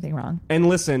never do anything wrong. And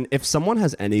listen, if someone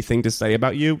has anything to say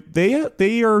about you,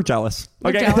 they are jealous.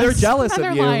 They're jealous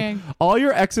of you. Lying. All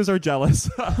your exes are jealous.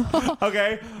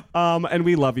 Okay, and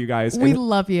we love you guys. We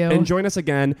love you. And join us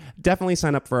again. Definitely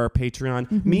sign up for our Patreon.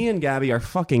 Mm-hmm. Me and Gabby are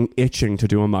fucking itching to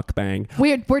do a mukbang.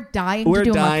 We're dying to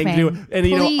do a mukbang. And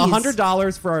you know,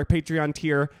 $100 for our Patreon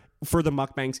tier for the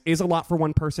mukbangs is a lot for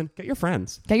one person. Get your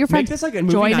friends. Make this like a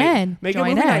movie Join night. in. Make a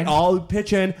movie night. I'll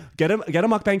pitch in. Get a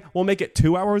mukbang. We'll make it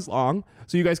 2 hours long,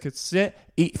 so you guys could sit,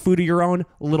 eat food of your own.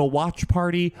 A little watch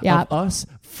party of us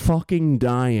fucking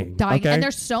dying. Okay? And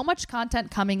there's so much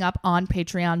content coming up on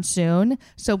Patreon soon.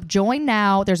 So join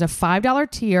now. There's a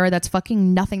 $5 tier that's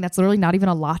fucking nothing. That's literally not even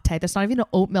a latte. That's not even an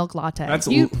oat milk latte. That's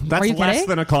are you less kidding?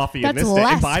 than a coffee that's in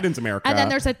Biden's America. And then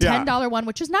there's a $10 one,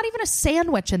 which is not even a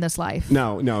sandwich in this life.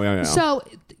 No. So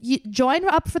join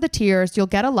up for the tiers. You'll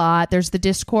get a lot. There's the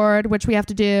Discord, which we have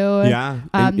to do. Yeah.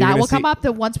 That will come up.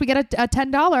 Once we get a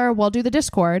 $10, we'll do the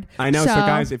Discord. I know. So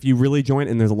guys, if you really join,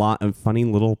 and there's a lot of funny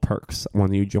little perks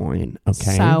when you join.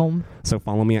 Okay. So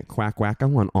follow me at Quack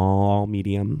Wacko on all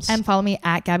mediums. And follow me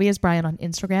at Gabby is Brian on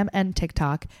Instagram and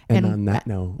TikTok. And on that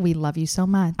note, we love you so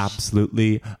much.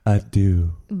 Absolutely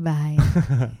adieu. Bye.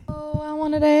 Oh, I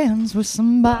want to dance with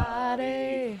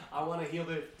somebody. I want to hear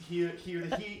the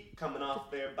heat coming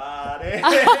off their body.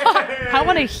 I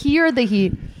want to hear the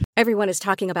heat. Everyone is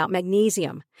talking about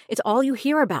magnesium. It's all you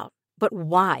hear about. But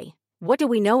why? What do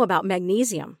we know about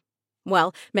magnesium?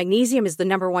 Well, magnesium is the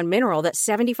 #1 mineral that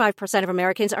 75% of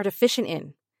Americans are deficient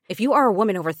in. If you are a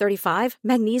woman over 35,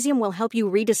 magnesium will help you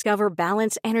rediscover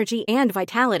balance, energy, and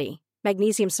vitality.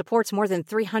 Magnesium supports more than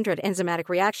 300 enzymatic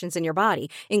reactions in your body,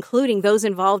 including those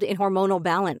involved in hormonal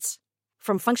balance.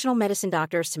 From functional medicine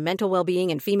doctors to mental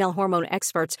well-being and female hormone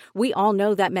experts, we all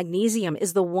know that magnesium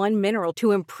is the one mineral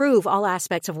to improve all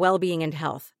aspects of well-being and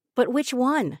health. But which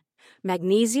one?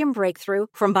 Magnesium Breakthrough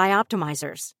from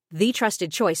Bioptimizers, the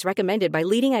trusted choice recommended by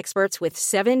leading experts with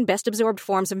 7 best-absorbed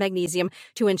forms of magnesium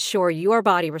to ensure your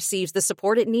body receives the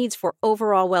support it needs for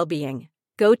overall well-being.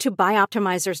 Go to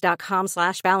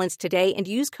bioptimizers.com/balance today and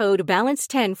use code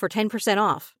BALANCE10 for 10%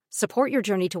 off. Support your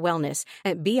journey to wellness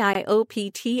at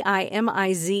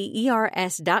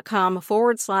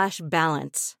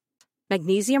bioptimizers.com/balance.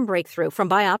 Magnesium Breakthrough from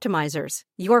Bioptimizers,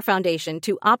 your foundation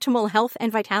to optimal health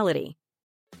and vitality.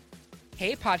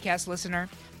 Hey, podcast listener.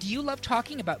 Do you love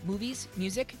talking about movies,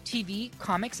 music, TV,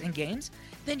 comics, and games?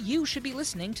 Then you should be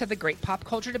listening to The Great Pop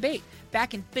Culture Debate,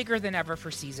 back and bigger than ever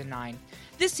for Season 9.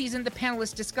 This season, the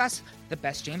panelists discuss the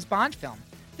best James Bond film,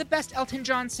 the best Elton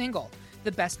John single,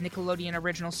 the best Nickelodeon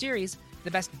original series,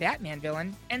 the best Batman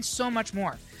villain, and so much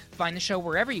more. Find the show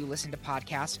wherever you listen to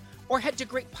podcasts, or head to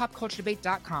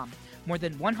greatpopculturedebate.com. More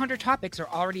than 100 topics are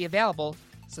already available.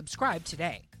 Subscribe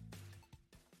today.